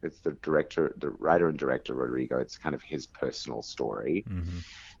 the writer and director Rodrigo. It's kind of his personal story Hmm.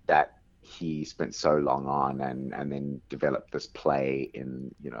 that he spent so long on, and then developed this play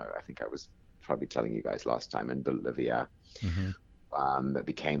in, I think I was probably telling you guys last time, in Bolivia, Hmm. that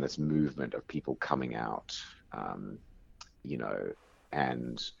became this movement of people coming out, um, you know,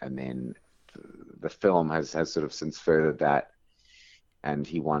 and then the film has sort of since furthered that, and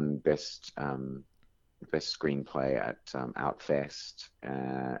he won best screenplay at Outfest,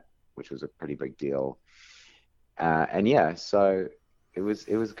 which was a pretty big deal. And yeah, so it was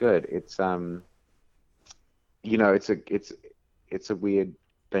good. It's a weird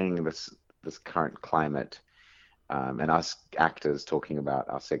thing, this current climate, and us actors talking about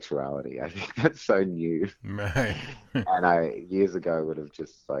our sexuality. I think that's so new. Right. And I years ago would have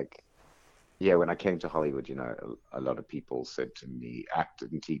just like, yeah, when I came to Hollywood, a lot of people said to me,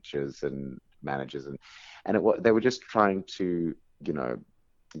 acting teachers and managers, and they were just trying to, you know,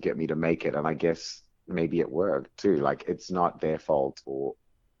 get me to make it. And I guess maybe it worked too. Like, it's not their fault, or,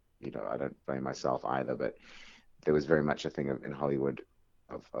 I don't blame myself either, but there was very much a thing in Hollywood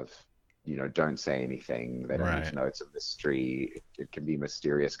of don't say anything. They don't need Right. to know it's a mystery. It can be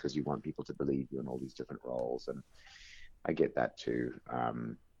mysterious because you want people to believe you in all these different roles. And I get that too.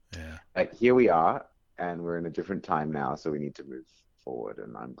 Yeah. But here we are, and we're in a different time now, so we need to move forward.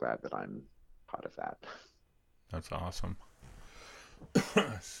 And I'm glad that I'm part of that. That's awesome.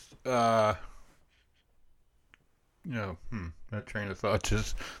 uh, that train of thought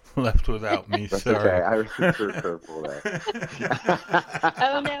just left without me. That's okay. Sorry. I threw a curveball there.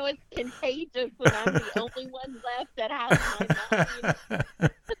 oh no, it's contagious when I'm the only one left that has my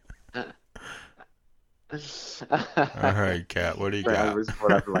mind. All right, Kat, what do you But I got? was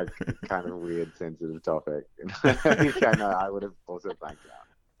brought up like kind of weird, sensitive topic. I think I know I would have also blanked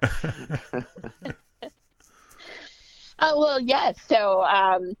out. Oh well, yes. So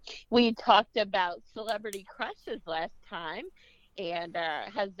we talked about celebrity crushes last time, and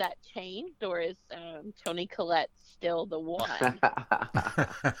has that changed, or is Toni Collette still the one?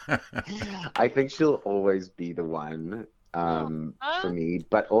 I think she'll always be the one, for Uh, me,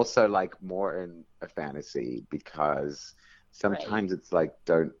 but also like more in a fantasy, because right. sometimes it's like,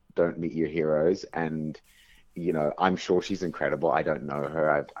 don't meet your heroes. And I'm sure she's incredible. I don't know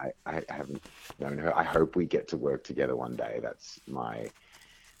her. I haven't known her. I hope we get to work together one day. That's my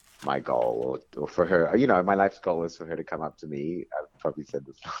goal, or for her. My life's goal is for her to come up to me. I've probably said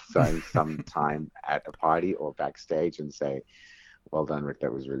this last time, sometime at a party or backstage, and say, "Well done, Rick.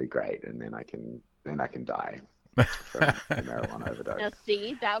 That was really great." And then I can die from a marijuana overdose. Now,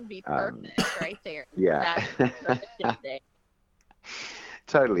 see, that would be Um, perfect right there. yeah. That would be perfect ending.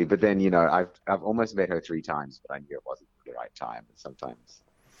 Totally. But then, I've almost met her 3 times, but I knew it wasn't the right time. And sometimes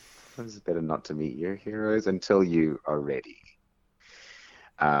it's better not to meet your heroes until you are ready.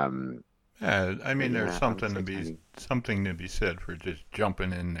 Um, Yeah, I but mean, there's yeah, I would say Tiny. something to be said for just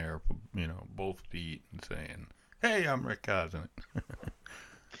jumping in there, both feet and saying, "Hey, I'm Rick Cosden."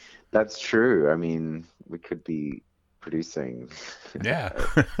 That's true. I mean, we could be producing Yeah,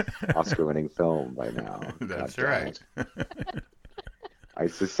 an Oscar-winning film by now. God that's damn right. it. I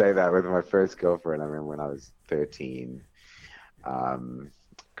used to say that with my first girlfriend. I remember when I was 13. Um,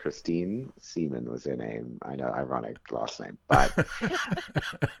 Christine Seaman was her name. I know, ironic last name, but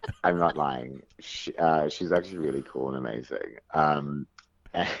I'm not lying. She's actually really cool and amazing. And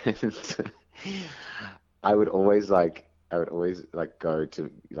I would always like go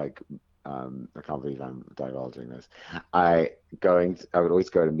to like, I can't believe I'm divulging this. I would always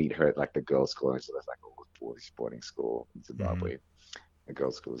go to meet her at like the girls' school, and so there's like a boys' boarding school in Hmm. Zimbabwe. The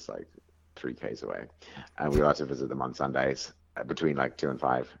girls' school is like 3 k's away, and we like to visit them on Sundays between like 2 and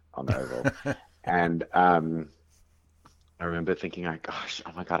 5 on the Oval. And I remember thinking like, gosh,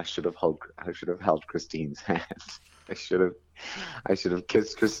 oh my God, I should have held Christine's hand. I should have, I should have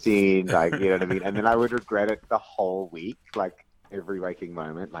kissed Christine, like, you know what I mean? And then I would regret it the whole week, like every waking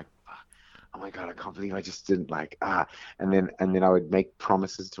moment, like, oh my God, I can't believe I just didn't like, and then I would make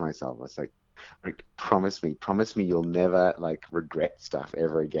promises to myself. I was like, promise me you'll never like regret stuff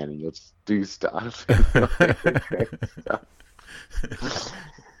ever again, and you'll just do stuff and you'll never regret stuff.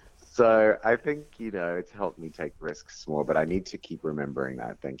 So I think, it's helped me take risks more, but I need to keep remembering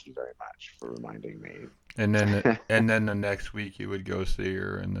that. Thank you very much for reminding me. And then the next week you would go see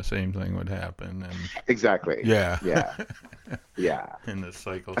her, and the same thing would happen, and Exactly. yeah, Yeah. Yeah. and the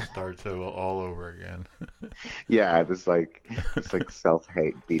cycle starts all over again. Yeah. This like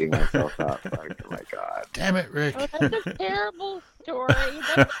self-hate, beating myself up. Like, oh my God. Damn it, Rick! Oh, that's a terrible story.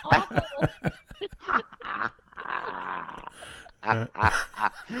 That's awful.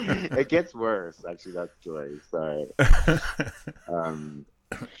 It gets worse, actually, that story. So, um,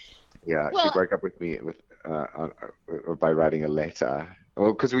 yeah, she Well, broke up with me by writing a letter.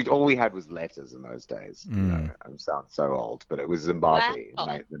 Well, because all we had was letters in those days. Mm. I sound so old, but it was wow. Zimbabwe in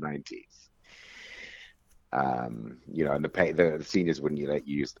the 90s. And the seniors wouldn't let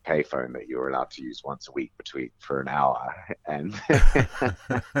you use the payphone that you were allowed to use once a week for an hour, and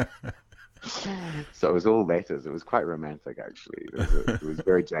so it was all letters. It was quite romantic, actually. It was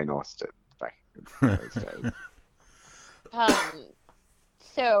very Jane Austen back in those days. Um,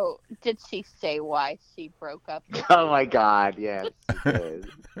 so did she say why she broke up with Oh you? my God, yes, she did.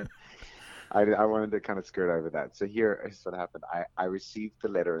 I wanted to kind of skirt over that. So here is what happened. I received the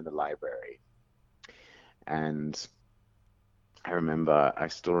letter in the library, and I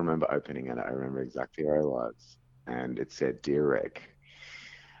still remember opening it. I remember exactly where I was. And it said, "Dear Rick,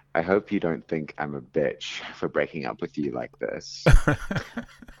 I hope you don't think I'm a bitch for breaking up with you like this,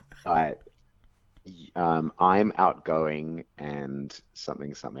 but I'm outgoing and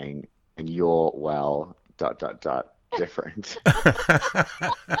something something, and you're, well, dot dot dot different."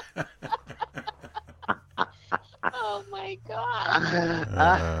 Oh my God.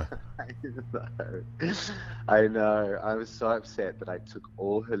 Uh, I know. I know. I was so upset that I took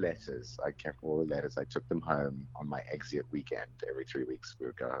all her letters. I kept all the letters. I took them home on my exit weekend. Every 3 weeks we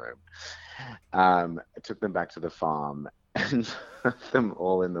would go home. I took them back to the farm and put them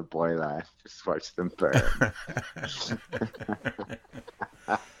all in the boiler and just watched them burn.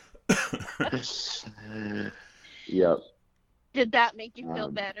 Yep. Did that make you feel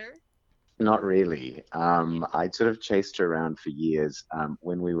Um, better? Not really. I sort of chased her around for years.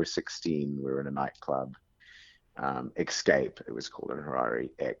 When we were 16, we were in a nightclub, Escape. It was called in Harare,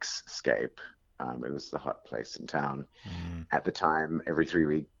 Escape. It was the hot place in town. mm. At the time, every 3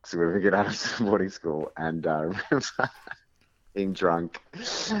 weeks, we would get out of boarding school, and I remember being drunk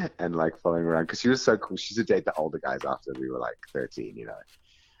and like following around because she was so cool. She used to date the older guys after we were like 13.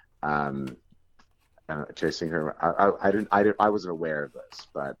 Um, Chasing her. I wasn't aware of this,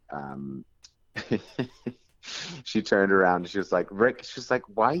 but she turned around and she was like, "Rick," she's like,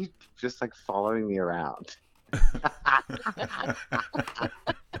 "Why are you just like following me around?"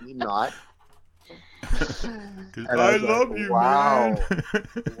 You not? 'Cause And I I was like, love you, wow,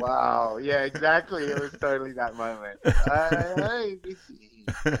 man. wow. Yeah, exactly. It was totally that moment. Hey,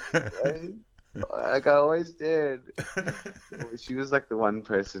 hey, like I always did. She was like the one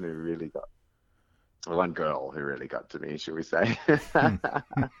person who really got, one girl who really got to me, should we say.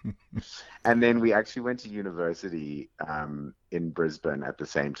 And then we actually went to university in Brisbane at the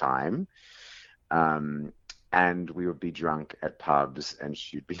same time. Um, and we would be drunk at pubs, and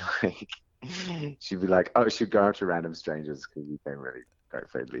oh, she'd go up to random strangers because we became really quite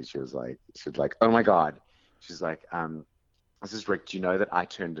friendly. She'd like, "Oh my God," she's like, "This is Rick. Do you know that I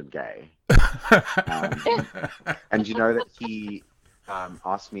turned him gay? Um, and do you know that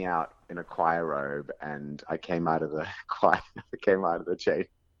asked me out in a choir robe, and I came out of the choir, I came out of the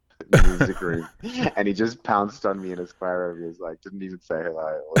music room, and he just pounced on me in his choir robe. He was like, didn't even say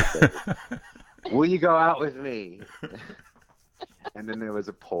hello. All he said was, "Will you go out with me?" And then there was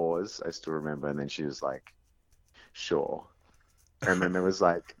a pause, I still remember, and then she was like, "Sure." And then there was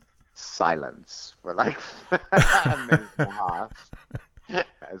like silence for like a minute and a half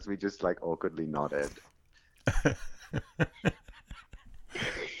as we just like awkwardly nodded.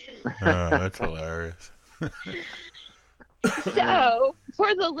 That's hilarious. So,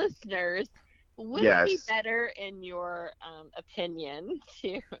 for the listeners, would it be Yes. better, in your opinion,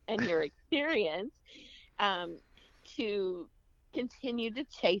 and your experience, to continue to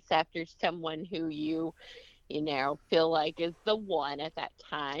chase after someone who you feel like is the one at that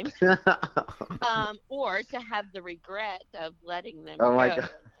time, or to have the regret of letting them Oh my go God.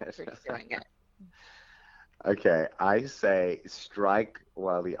 and pursuing it? Okay, I say strike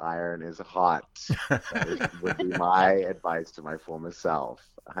while the iron is hot. Would be my advice to my former self.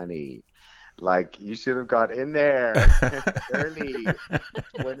 Honey, like you should have got in there early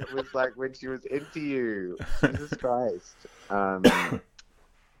when it was like when she was into you. Jesus Christ.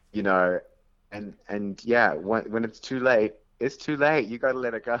 You know, and yeah, when it's too late, it's too late. You gotta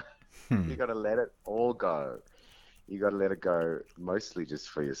let it go. You gotta let it all go. You got to let it go, mostly just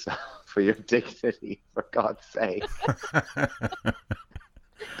for yourself, for your dignity, for God's sake.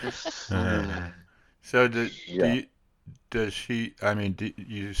 So Yeah. does she? I mean, do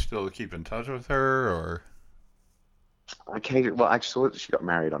you still keep in touch with her, or? Okay. Well, I saw that she got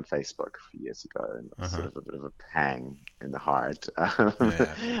married on Facebook a few years ago, and that's Uh-huh. sort of a bit of a pang in the heart.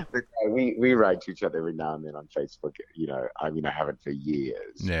 Yeah. But we write to each other every now and then on Facebook. You know, I mean, I haven't for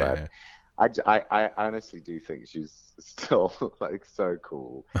years, but Yeah. I honestly do think she's still like so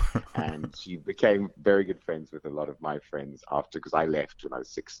cool, and she became very good friends with a lot of my friends after, because I left when I was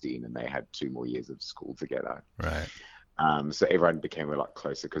 16, and they had 2 more years of school together. Right. So everyone became a lot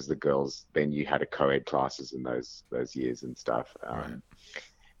closer because the girls, then you had a co-ed classes in those years and stuff, Right.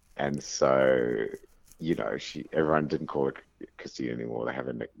 and so everyone didn't call her Christine anymore. They have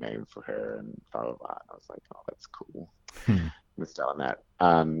a nickname for her and blah blah blah. And I was like, oh, that's cool. Hmm. Missed out on that.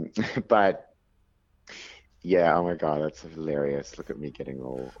 But yeah, oh my God, that's hilarious. Look at me getting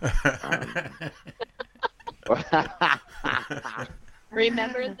all.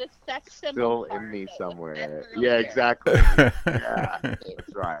 Remember the sex symbol Still in me part somewhere. earlier. Yeah, exactly. Yeah,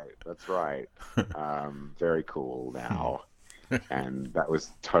 that's right. That's right. Very cool now. And that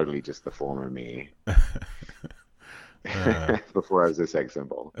was totally just the former me before I was a sex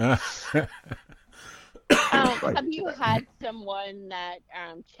symbol. Have you had someone that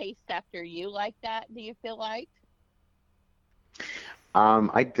chased after you like that, do you feel like?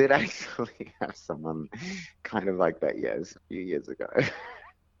 I did actually have someone kind of like that, yes, a few years ago.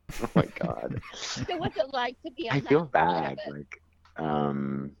 Oh my God. So what's it like to be on I that feel side bad. of it? Like,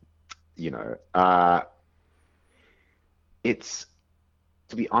 it's,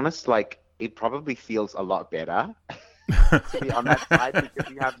 to be honest, like, it probably feels a lot better to be on that side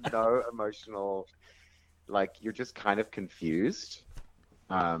because you have no emotional, like, you're just kind of confused.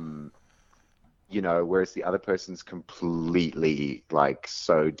 Whereas the other person's completely like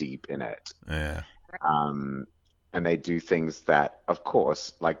so deep in it. Yeah. And they do things that, of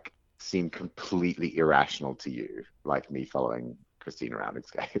course, like seem completely irrational to you, like me following Christine around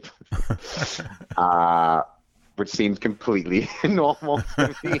Escape. Which seemed completely normal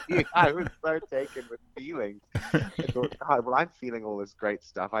to me. I was so taken with feelings. I thought, God, well, I'm feeling all this great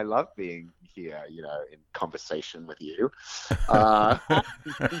stuff. I love being here, in conversation with you.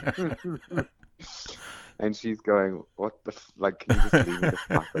 And she's going, what the, like, can you just leave me the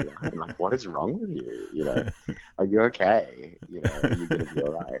fuck alone? I'm like, what is wrong with you? Are you okay? Are you going to be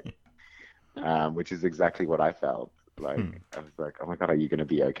all right? Which is exactly what I felt. Like, I was like, oh my God, are you going to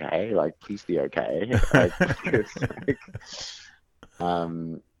be okay? Like, please be okay. Like,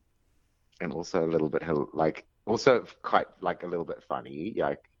 and also a little bit, like, also quite, like, a little bit funny.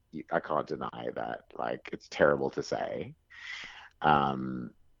 Like, I can't deny that. Like, it's terrible to say.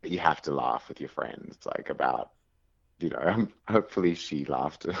 But you have to laugh with your friends, like, about, hopefully she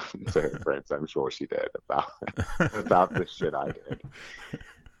laughed to her friends. I'm sure she did about the shit I did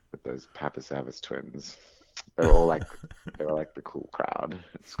with those Papasavis twins. They were like the cool crowd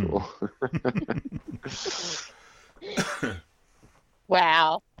at school.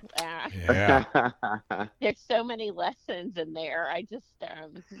 Wow. Yeah. There's so many lessons in there. I just,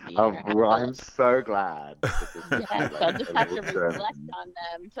 Well, I'm so glad. Yes, I'll just have to reflect on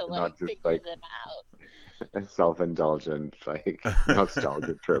them to like just, figure like, them out. a self-indulgent, like,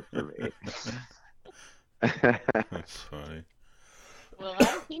 nostalgia trip for me. That's funny. Well,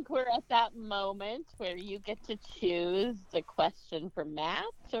 I think we're at that moment where you get to choose the question from Matt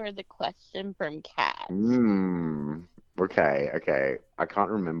or the question from Kat. Okay. I can't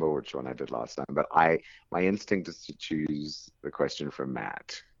remember which one I did last time, but my instinct is to choose the question from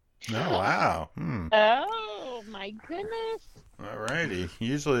Matt. Oh, wow. Oh, my goodness. Alrighty.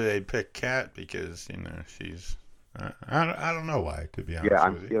 Usually they pick Kat because, she's. I don't know why, to be honest Yeah,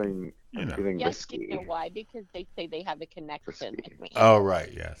 with you. I'm feeling Yes, you risky. know why? Because they say they have a connection with me. Oh, right.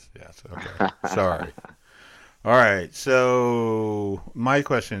 Yes. Okay. Sorry. All right. So my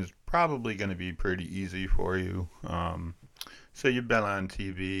question is probably going to be pretty easy for you. So you've been on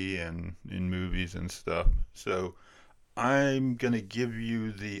TV and in movies and stuff. So I'm going to give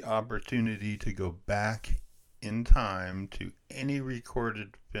you the opportunity to go back in time to any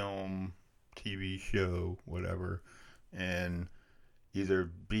recorded film, TV show, whatever, and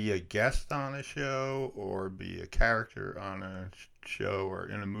either be a guest on a show or be a character on a show or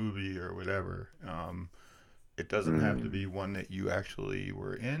in a movie or whatever. It doesn't have to be one that you actually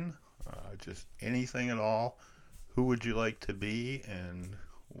were in, just anything at all. Who would you like to be, and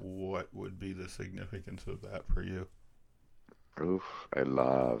what would be the significance of that for you? Oof, I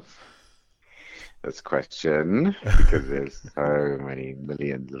love this question because there's so many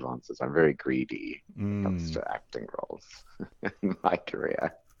millions of answers. I'm very greedy when it comes to acting roles in my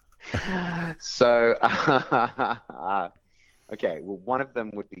career. So, okay, well, one of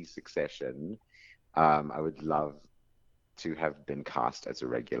them would be Succession. I would love to have been cast as a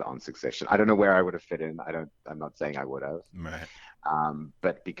regular on Succession. I don't know where I would have fit in. I'm not saying I would have. Right.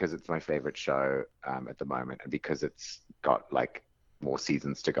 But because it's my favorite show at the moment, and because it's got like more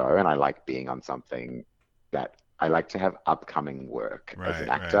seasons to go, and I like being on something that I like to have upcoming work as an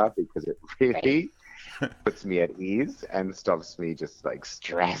actor because it really puts me at ease and stops me just like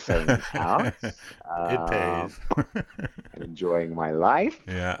stressing out. It pays. And enjoying my life.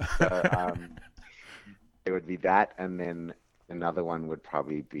 Yeah. So it would be that, and then another one would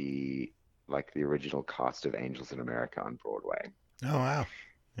probably be like the original cast of Angels in America on Broadway. Oh, wow.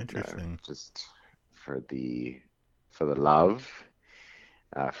 Interesting. Just for the love,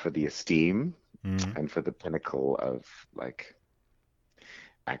 for the esteem, and for the pinnacle of like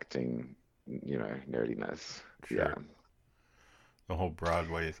acting, nerdiness. Sure. Yeah. The whole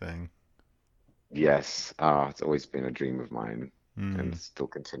Broadway thing. Yes. It's always been a dream of mine and still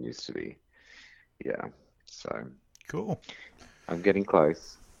continues to be. Yeah. So cool. I'm getting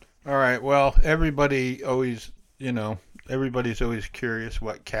close. All right. Well, everybody's always curious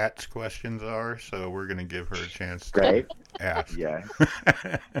what Kat's questions are, so we're going to give her a chance to ask. Yeah.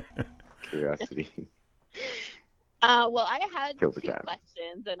 Curiosity. Well, I had Kill two the cat.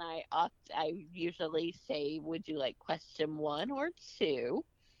 questions, and I usually say, would you like question 1 or 2?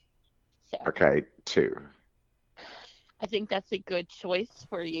 So Okay, 2. I think that's a good choice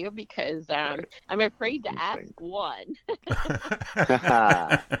for you because I'm afraid to ask 1.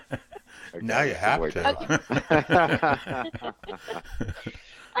 Okay, now you have avoid to.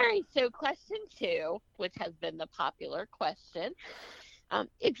 All right, so question 2, which has been the popular question.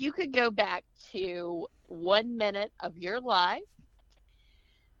 If you could go back to 1 minute of your life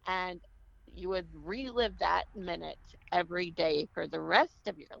and you would relive that minute every day for the rest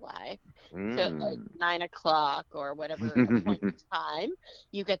of your life, so like 9 o'clock or whatever appointed time,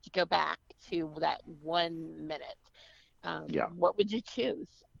 you get to go back to that 1 minute. What would you choose?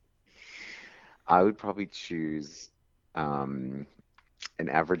 I would probably choose an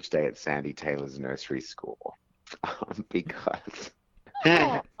average day at Sandy Taylor's nursery school because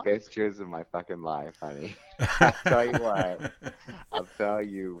best years of my fucking life, honey. I'll tell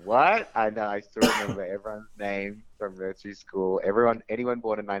you what. I know. I still remember everyone's name from nursery school. Anyone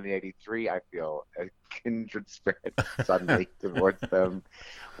born in 1983, I feel a kindred spirit suddenly towards them.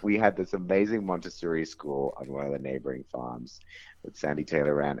 We had this amazing Montessori school on one of the neighboring farms that Sandy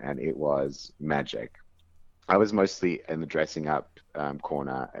Taylor ran, and it was magic. I was mostly in the dressing up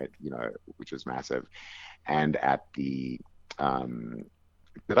corner, which was massive, and at the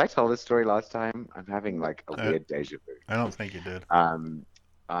did I tell this story last time? I'm having like a weird deja vu. I don't think you did.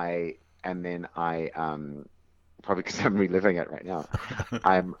 I probably because I'm reliving it right now.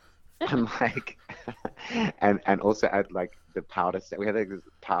 I'm like, and also at like the powder set, we had like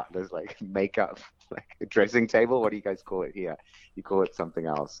there's like makeup, like a dressing table. What do you guys call it here? You call it something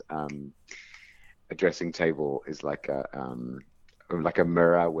else. A dressing table is like a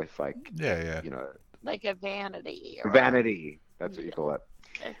mirror with like like a vanity. Vanity. That's what you call it.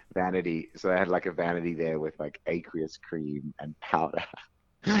 Vanity. So I had like a vanity there with like aqueous cream and powder.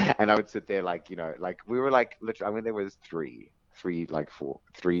 And I would sit there like, like we were like literally, I mean, there was three, 4,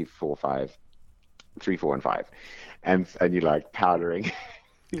 5 3, 4, and 5, and you're like powdering.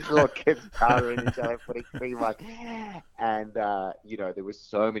 These little kids powdering each other, putting cream on, and there was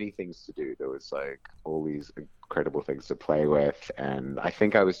so many things to do. There was like all these incredible things to play with, and I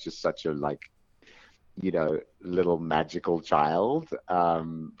think I was just such a little magical child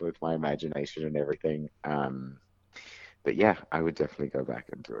with my imagination and everything. But yeah, I would definitely go back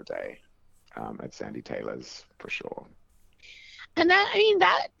into a day at Sandy Taylor's for sure. And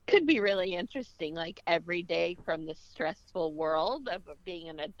that could be really interesting. Like every day from the stressful world of being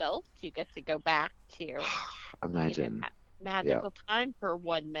an adult, you get to go back to imagine magical time for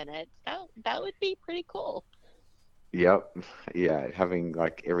 1 minute. That would be pretty cool. Yep. Yeah, having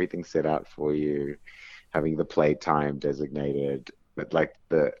like everything set out for you, having the playtime designated, but like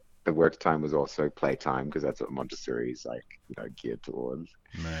the work time was also playtime because that's what Montessori is like, geared towards.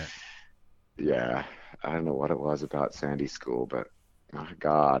 Right. Yeah, I don't know what it was about Sandy School, but my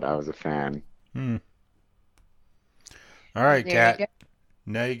God, I was a fan. All right, Kat.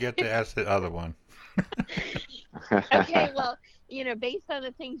 Now you get to ask the other one. Okay, well, based on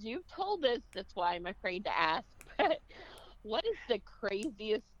the things you've told us, that's why I'm afraid to ask. But what is the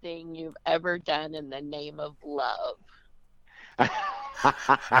craziest thing you've ever done in the name of love?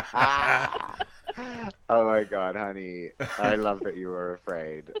 Oh my God, honey. I love that you were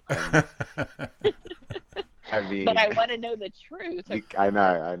afraid. I mean, but I want to know the truth. I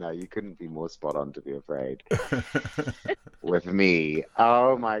know. You couldn't be more spot on to be afraid. With me.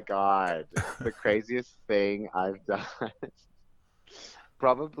 Oh my God. The craziest thing I've done.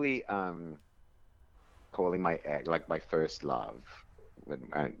 Probably calling my ex, like my first love,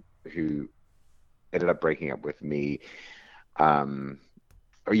 who ended up breaking up with me.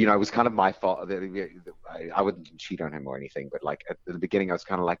 It was kind of my fault. I wouldn't cheat on him or anything, but like at the beginning, I was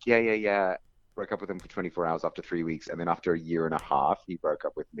kind of like, yeah. Broke up with him for 24 hours after 3 weeks, and then after a year and a half, he broke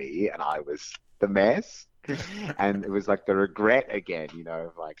up with me, and I was the mess. And it was like the regret again,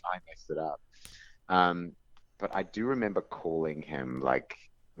 of like I messed it up. But I do remember calling him like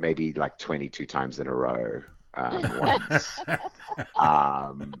maybe like 22 times in a row once.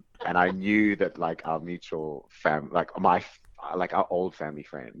 And I knew that like our mutual our old family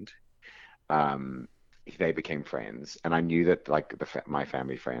friend, they became friends, and I knew that like my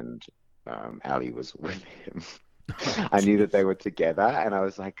family friend, Ali, was with him. I knew that they were together, and I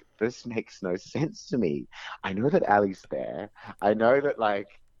was like, this makes no sense to me. I know that Ali's there. I know that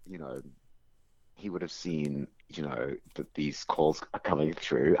like, he would have seen, that these calls are coming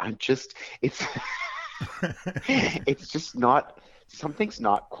through. It's just not, something's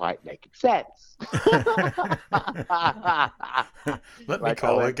not quite making sense. Let me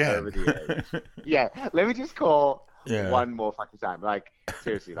call again. Yeah, let me just call one more fucking time. Like,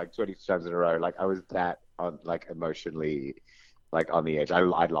 seriously, like 20 times in a row. Like, I was that emotionally, like, on the edge. I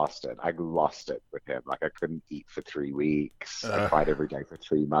lost it. I lost it with him. Like, I couldn't eat for 3 weeks. I cried every day for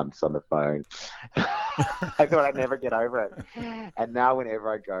 3 months on the phone. I thought I'd never get over it. And now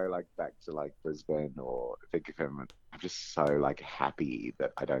whenever I go, like, back to, like, Brisbane or think of him, I'm just so, like, happy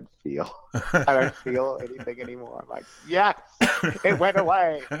that I don't feel anything anymore. I'm like, yes, it went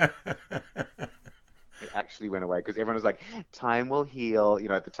away. It actually went away because everyone was like, time will heal,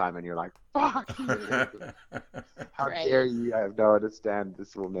 at the time, and you're like, fuck you. How dare you? I have no understand.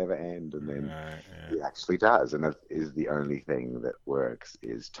 This will never end. And then it actually does. And that is the only thing that works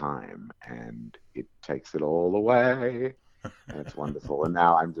is time. And it takes it all away. And it's wonderful. And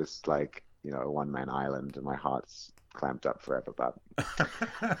now I'm just like, a one-man island, and my heart's clamped up forever, but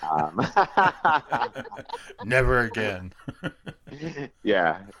never again.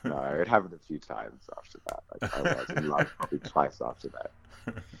 Yeah, no, it happened a few times after that. Like, I was in love probably twice after that.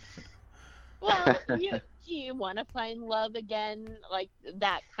 Well, do you want to find love again, like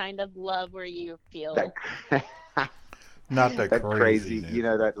that kind of love where you feel not that crazy,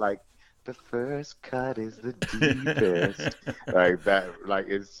 that like the first cut is the deepest, like that, like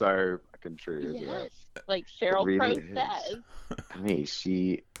is so fucking true, isn't it? Like Sheryl Crow really says. I mean,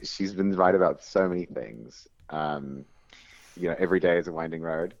 she's been right about so many things. Every day is a winding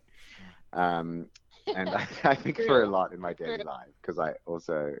road. And I think for a lot in my daily life, because I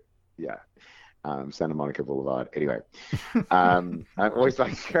also, Santa Monica Boulevard. Anyway, I'm always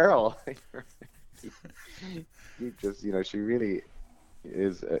like, Sheryl, you just, she really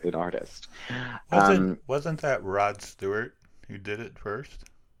is an artist. Wasn't that Rod Stewart who did it first?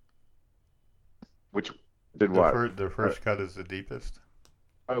 Which did what? The first cut is the deepest.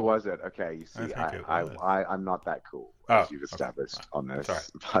 Oh, was it? Okay, you see, I'm not that cool, as you've established on this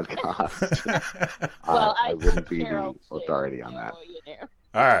podcast. Well, I wouldn't be the authority on that.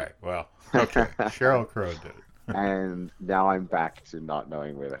 All right, well, okay. Sheryl Crow did and now I'm back to not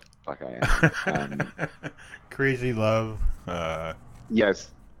knowing where the fuck I am. Crazy love.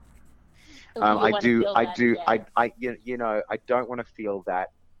 Yes, You I want to do, feel I that do, again. you know, I don't want to feel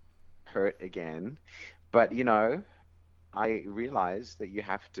that hurt again, but you know, I realize that you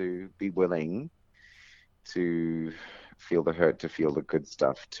have to be willing to feel the hurt to feel the good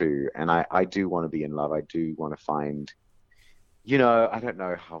stuff too. And I do want to be in love. I do want to find, you know, I don't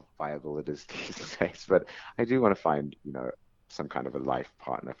know how viable it is these days, but I do want to find, you know, some kind of a life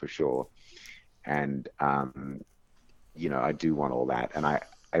partner for sure. And you know, I do want all that. And I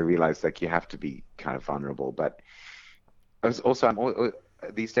realize like you have to be kind of vulnerable, but I was also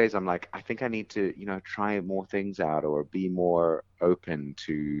these days I'm like I think I need to, you know, try more things out or be more open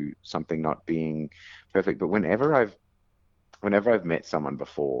to something not being perfect. But whenever I've met someone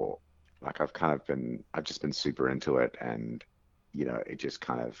before, like I've just been super into it, and you know, it just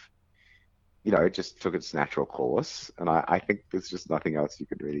kind of, you know, it just took its natural course, and I think there's just nothing else you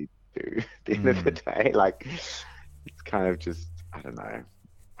could really do at the end of the Mm. day. Like it's kind of just, I don't know.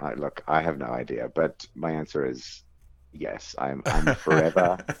 Look, I have no idea, but my answer is yes. I'm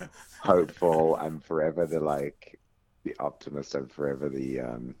forever hopeful. I'm forever the optimist. I'm forever the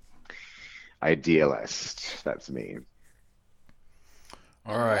idealist. That's me.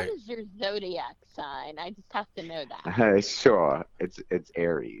 All And what right. is your zodiac sign? I just have to know that. Sure, it's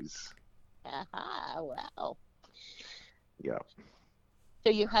Aries. Aha, well. Yeah. So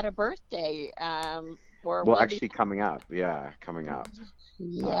you had a birthday, or Well, will be. actually, coming up. Yeah, coming up.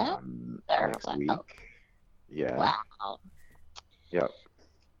 Yeah. Next Wow. week. Yeah. Wow. Yeah.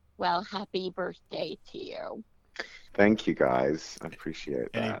 Well, happy birthday to you. Thank you, guys. I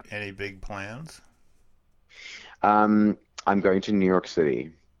appreciate that. Any big plans? Um, I'm going to New York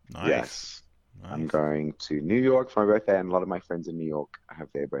City. Nice. Yes. I'm Nice. going to New York for my birthday, and a lot of my friends in New York have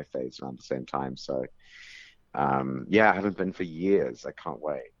their birthdays around the same time. So, yeah, I haven't been for years. I can't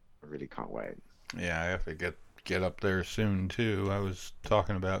wait. I really can't wait. Yeah, I have to get up there soon too. I was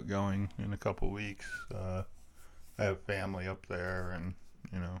talking about going in a couple weeks. I have family up there, and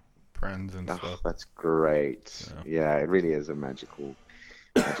you know, friends and Oh, stuff. that's great. So Yeah, it really is a magical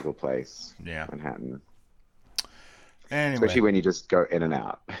place, yeah. Manhattan. Anyway. Especially when you just go in and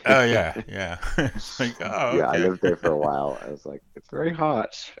out. Oh yeah, yeah. It's like, oh Yeah, I okay. lived there for a while. I was like, it's very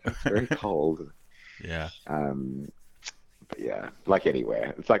hot. It's very cold. Yeah. Um, but yeah, like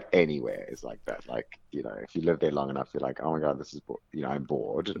anywhere. It's like anywhere is like that. Like, you know, if you live there long enough, you're like, oh my God, this is, you know, I'm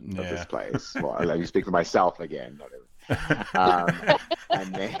bored of this Yeah. place. Well, I let me speak for myself again. Not everyone.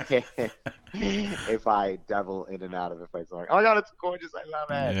 And then if I dabble in and out of a place, I'm like, oh my God, it's gorgeous. I love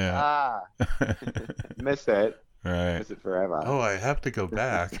it. Yeah. Ah, miss it. Right. Miss it forever. Oh, I have to go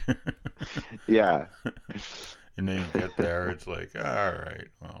back. Yeah. And then you get there, it's like, all right,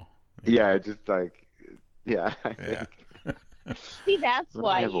 well, you know, Yeah, just like, yeah, I yeah. think. See, that's What am I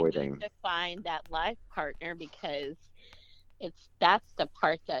why you need avoiding? to find that life partner because that's the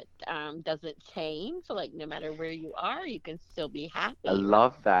part that doesn't change. Like no matter where you are, you can still be I happy,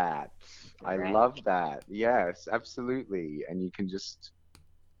 love that. I right? love that. Yes, absolutely. And you can just,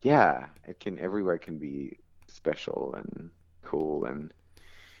 yeah, it can, everywhere can be special and cool. And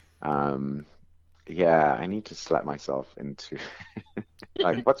um, yeah, I need to slap myself into,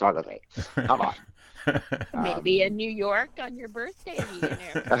 like, what's wrong with me? Come on. Maybe Um, in New York on your birthday,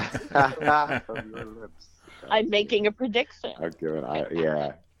 from your lips. I'm Thank you. making a prediction. I'll give it, Might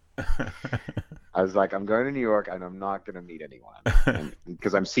yeah. happen. I was like, I'm going to New York and I'm not going to meet anyone. And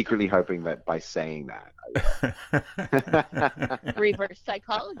because I'm secretly hoping that by saying that, I will. Reverse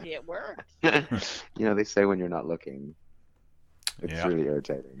psychology, it works. You know, they say when you're not looking, it's Yeah. really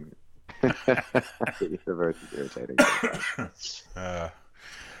irritating. The universe is irritating sometimes. uh,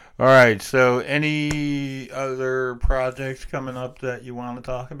 all right. So, any other projects coming up that you want to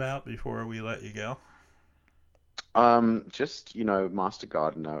talk about before we let you go? Just, you know, Master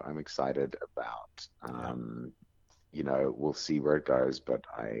Gardener, I'm excited about. Yeah. You know, we'll see where it goes, but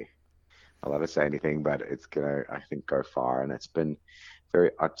I'll never say anything, but it's gonna, I think, go far. And it's been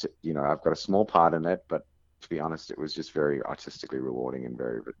you know, I've got a small part in it, but to be honest, it was just very artistically rewarding and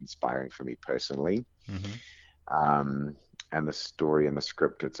very inspiring for me personally. Hmm. Um, and the story and the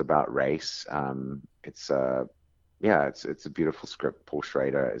script, it's about race. Yeah, it's a beautiful script. Paul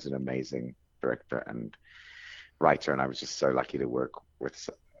Schrader is an amazing director and writer, and I was just so lucky to work with,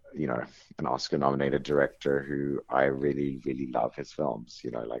 you know, an Oscar-nominated director who I really, really love his films.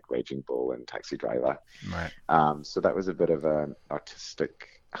 You know, like Raging Bull and Taxi Driver. Right. So that was a bit of an artistic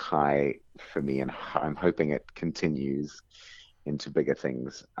high for me, and I'm hoping it continues into bigger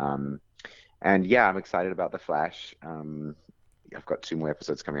things. And yeah, I'm excited about The Flash. I've got 2 more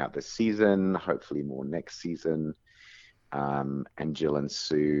episodes coming out this season, hopefully more next season. And Jill and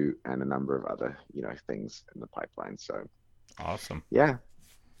Sue and a number of other, things in the pipeline. So Awesome. yeah,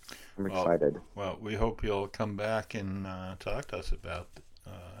 I'm excited. Well, we hope you'll come back and talk to us about,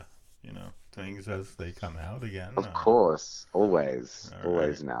 things as they come out again. Of course, always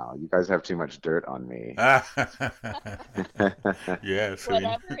now. You guys have too much dirt on me. Yes.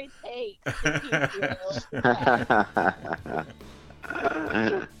 Whatever it takes to keep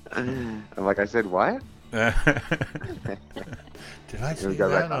you. I'm like, I said what? Did I say go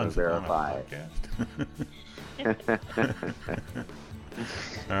that back on on Verify. a podcast?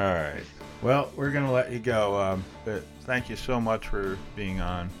 All right. Well, we're going to let you go. But thank you so much for being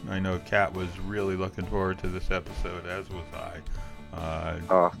on. I know Kat was really looking forward to this episode, as was I.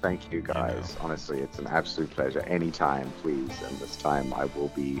 Oh, thank you guys. Honestly, it's an absolute pleasure. Anytime, please. And this time I will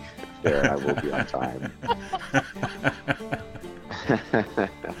be there. I will be on time.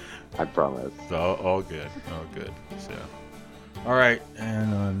 I promise. So all good. So, all right.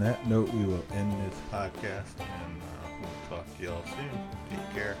 And on that note, we will end this podcast, and we'll talk to y'all soon.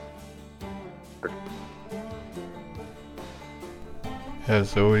 Take care.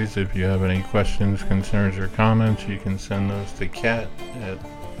 As always, if you have any questions, concerns, or comments, you can send those to Kat at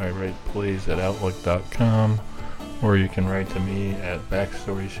iwriteplays@outlook.com, or you can write to me at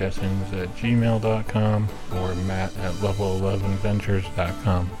backstorysessions@gmail.com or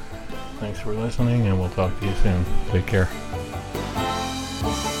matt@level11ventures.com. Thanks for listening, and we'll talk to you soon. Take care.